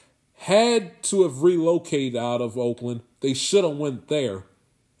they had to have relocated out of Oakland, they should have went there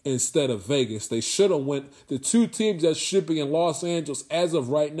instead of Vegas. They should have went. The two teams that should be in Los Angeles as of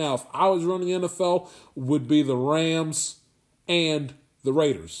right now, if I was running the NFL, would be the Rams and the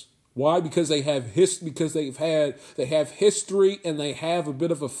Raiders. Why? Because they have history. Because they have history and they have a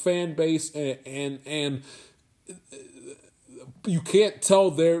bit of a fan base, and you can't tell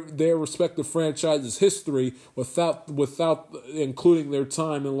their respective franchises' history without including their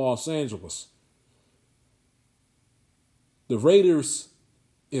time in Los Angeles. The Raiders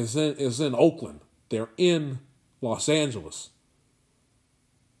is in Oakland. They're in Los Angeles.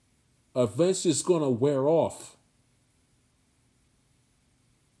 Eventually it's going to wear off.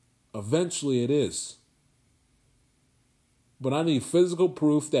 Eventually it is. But I need physical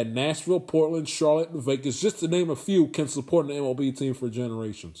proof that Nashville, Portland, Charlotte, and Vegas, just to name a few, can support an MLB team for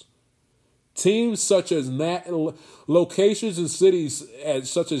generations. Teams such as locations and cities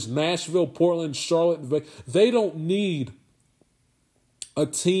such as Nashville, Portland, Charlotte, and Vegas, they don't need a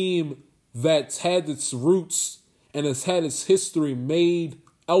team that's had its roots and has had its history made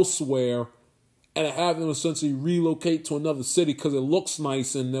elsewhere and have them essentially relocate to another city because it looks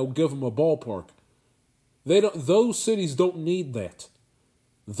nice and they'll give them a ballpark. Those cities don't need that.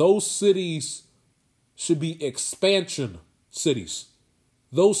 Those cities should be expansion cities.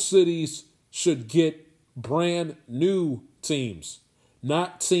 Those cities should get brand new teams,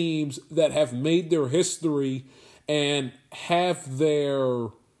 not teams that have made their history and have their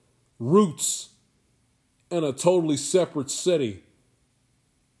roots in a totally separate city.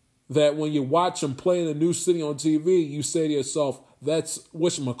 That when you watch them play in a new city on TV, you say to yourself, that's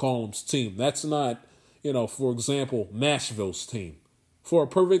whatchamacallum's team. That's not, for example, Nashville's team. For a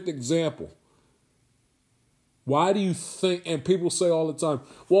perfect example. Why do you think, and people say all the time,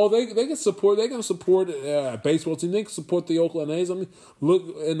 well, they can support a baseball team. They can support the Oakland A's. I mean,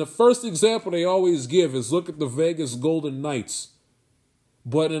 look, and the first example they always give is look at the Vegas Golden Knights.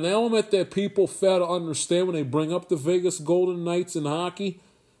 But an element that people fail to understand when they bring up the Vegas Golden Knights in hockey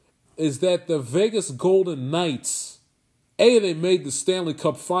is that the Vegas Golden Knights, they made the Stanley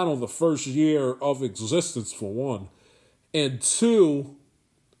Cup final the first year of existence, for one. And two,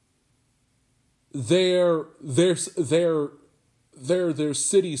 they're their city's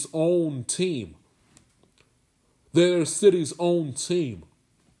own team. They're their city's own team.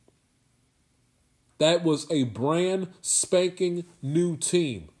 That was a brand spanking new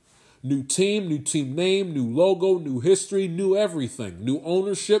team. New team name, new logo, new history, new everything. New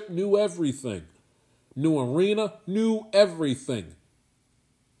ownership, new everything. New arena, new everything.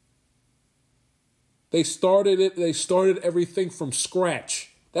 They started everything from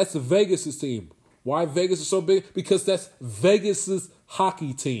scratch. That's the Vegas' team. Why Vegas is so big? Because that's Vegas'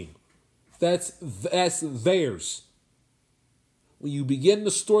 hockey team. That's theirs. when you begin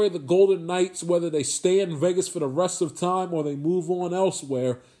the story of the Golden Knights, whether they stay in Vegas for the rest of time or they move on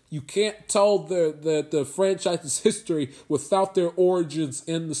elsewhere, you can't tell the franchise's history without their origins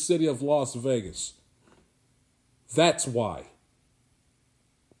in the city of Las Vegas. That's why.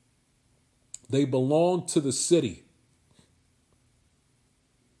 They belong to the city.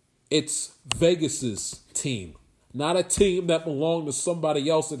 It's Vegas's team. Not a team that belonged to somebody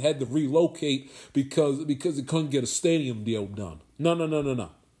else that had to relocate because it couldn't get a stadium deal done. No.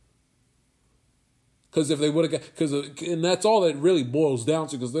 Because if they would have got, and that's all it really boils down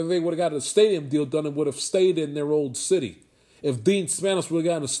to, because if they would have got a stadium deal done, it would have stayed in their old city. If Dean Spanos would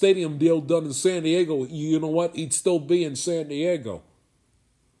have gotten a stadium deal done in San Diego, you know what? He'd still be in San Diego.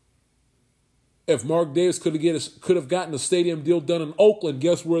 If Mark Davis could have gotten a stadium deal done in Oakland,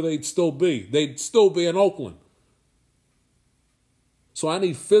 guess where they'd still be? They'd still be in Oakland. So I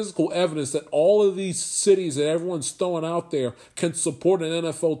need physical evidence that all of these cities that everyone's throwing out there can support an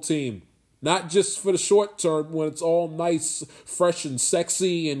NFL team. Not just for the short term when it's all nice, fresh, and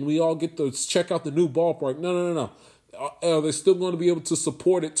sexy and we all get to check out the new ballpark. No. They're still going to be able to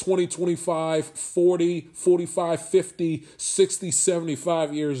support it 20, 25, 40, 45, 50, 60,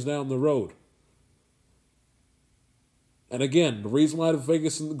 75 years down the road. And again, the reason why the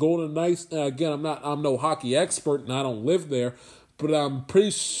Vegas and the Golden Knights, again, I'm no hockey expert and I don't live there, but I'm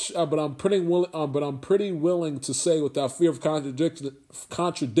pretty willing to say without fear of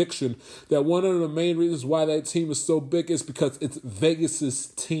contradiction that one of the main reasons why that team is so big is because it's Vegas's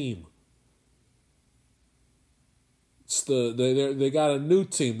team. It's they got a new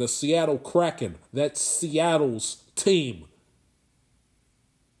team, the Seattle Kraken. That's Seattle's team.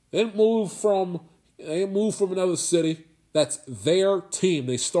 They didn't move from another city. That's their team.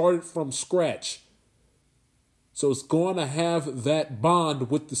 They started from scratch. So it's going to have that bond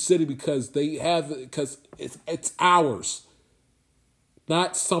with the city because it's ours.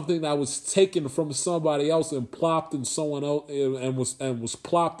 Not something that was taken from somebody else and plopped in someone else and was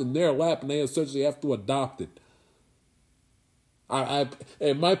plopped in their lap and they essentially have to adopt it.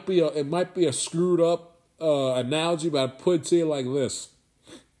 It might be a screwed up analogy, but I put it to you like this.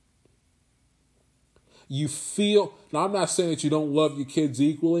 You feel, now I'm not saying that you don't love your kids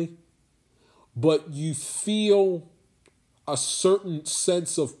equally, but you feel a certain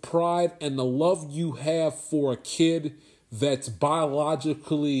sense of pride and the love you have for a kid that's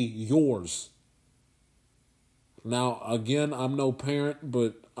biologically yours. Now, again, I'm no parent,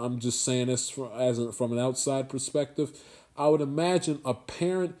 but I'm just saying this from an outside perspective. I would imagine a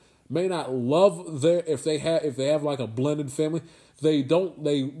parent may not love if they have like a blended family, they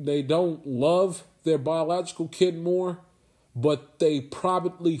don't love their biological kid more, but they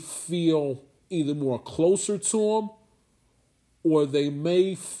probably feel either more closer to them or they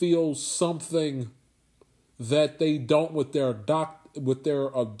may feel something that they don't with their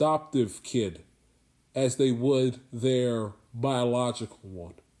adoptive kid as they would their biological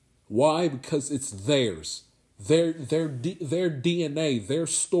one. Why? Because it's theirs. Their DNA, their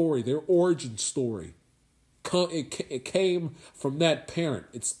story, their origin story. It came from that parent.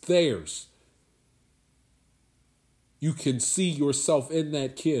 It's theirs. You can see yourself in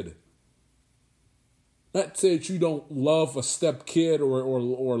that kid. Not to say that you don't love a step kid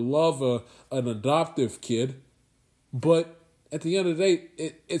or love an adoptive kid, but at the end of the day,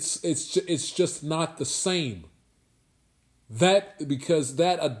 it's just not the same. Because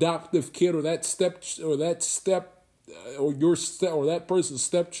that adoptive kid or that person's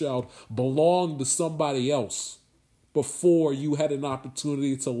stepchild belonged to somebody else before you had an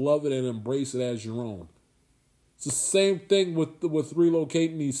opportunity to love it and embrace it as your own. It's the same thing with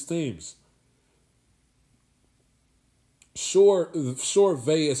relocating these teams. Sure,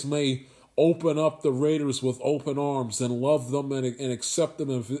 Vegas may open up the Raiders with open arms and love them and accept them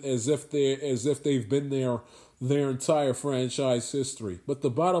as if they've been there their entire franchise history. But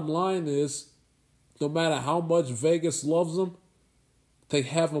the bottom line is, no matter how much Vegas loves them, they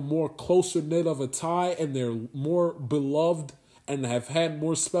have a more closer knit of a tie and they're more beloved and have had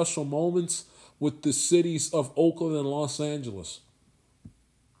more special moments with the cities of Oakland and Los Angeles.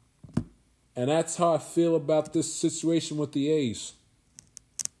 And that's how I feel about this situation with the A's.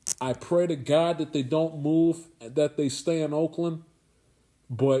 I pray to God that they don't move, that they stay in Oakland.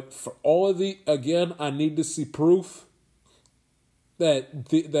 But for all of again, I need to see proof that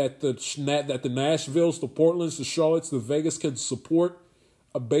the Nashvilles, the Portlands, the Charlottes, the Vegas can support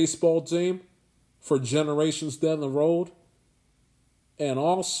a baseball team for generations down the road. And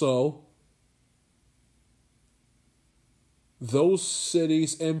also, those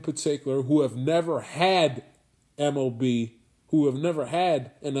cities in particular who have never had MLB, who have never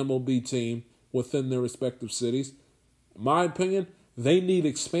had an MLB team within their respective cities, In my opinion, they need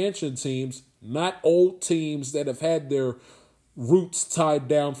expansion teams, not old teams that have had their roots tied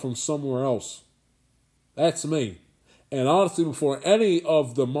down from somewhere else. That's me. And honestly, before any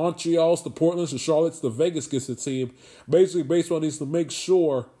of the Montreals, the Portlands, the Charlottes, the Vegas gets a team, basically baseball needs to make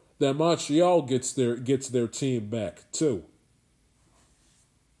sure that Montreal gets their team back too.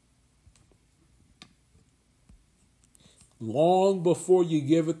 Long before you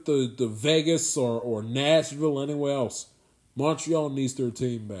give it to Vegas or Nashville, anywhere else, Montreal needs their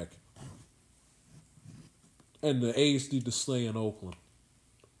team back. And the A's need to stay in Oakland.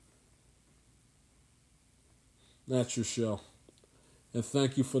 That's your show. And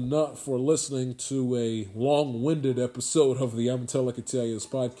thank you for listening to a long-winded episode of the I'm Telling Italians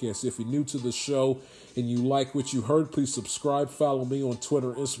podcast. If you're new to the show and you like what you heard, please subscribe. Follow me on Twitter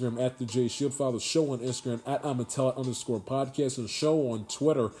and Instagram at the J Shield. Follow the show on Instagram at @podcast and the show on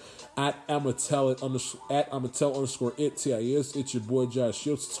Twitter at @ItTIS. It's your boy Josh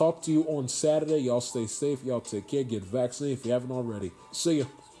Shields. Talk to you on Saturday. Y'all stay safe. Y'all take care. Get vaccinated if you haven't already. See ya.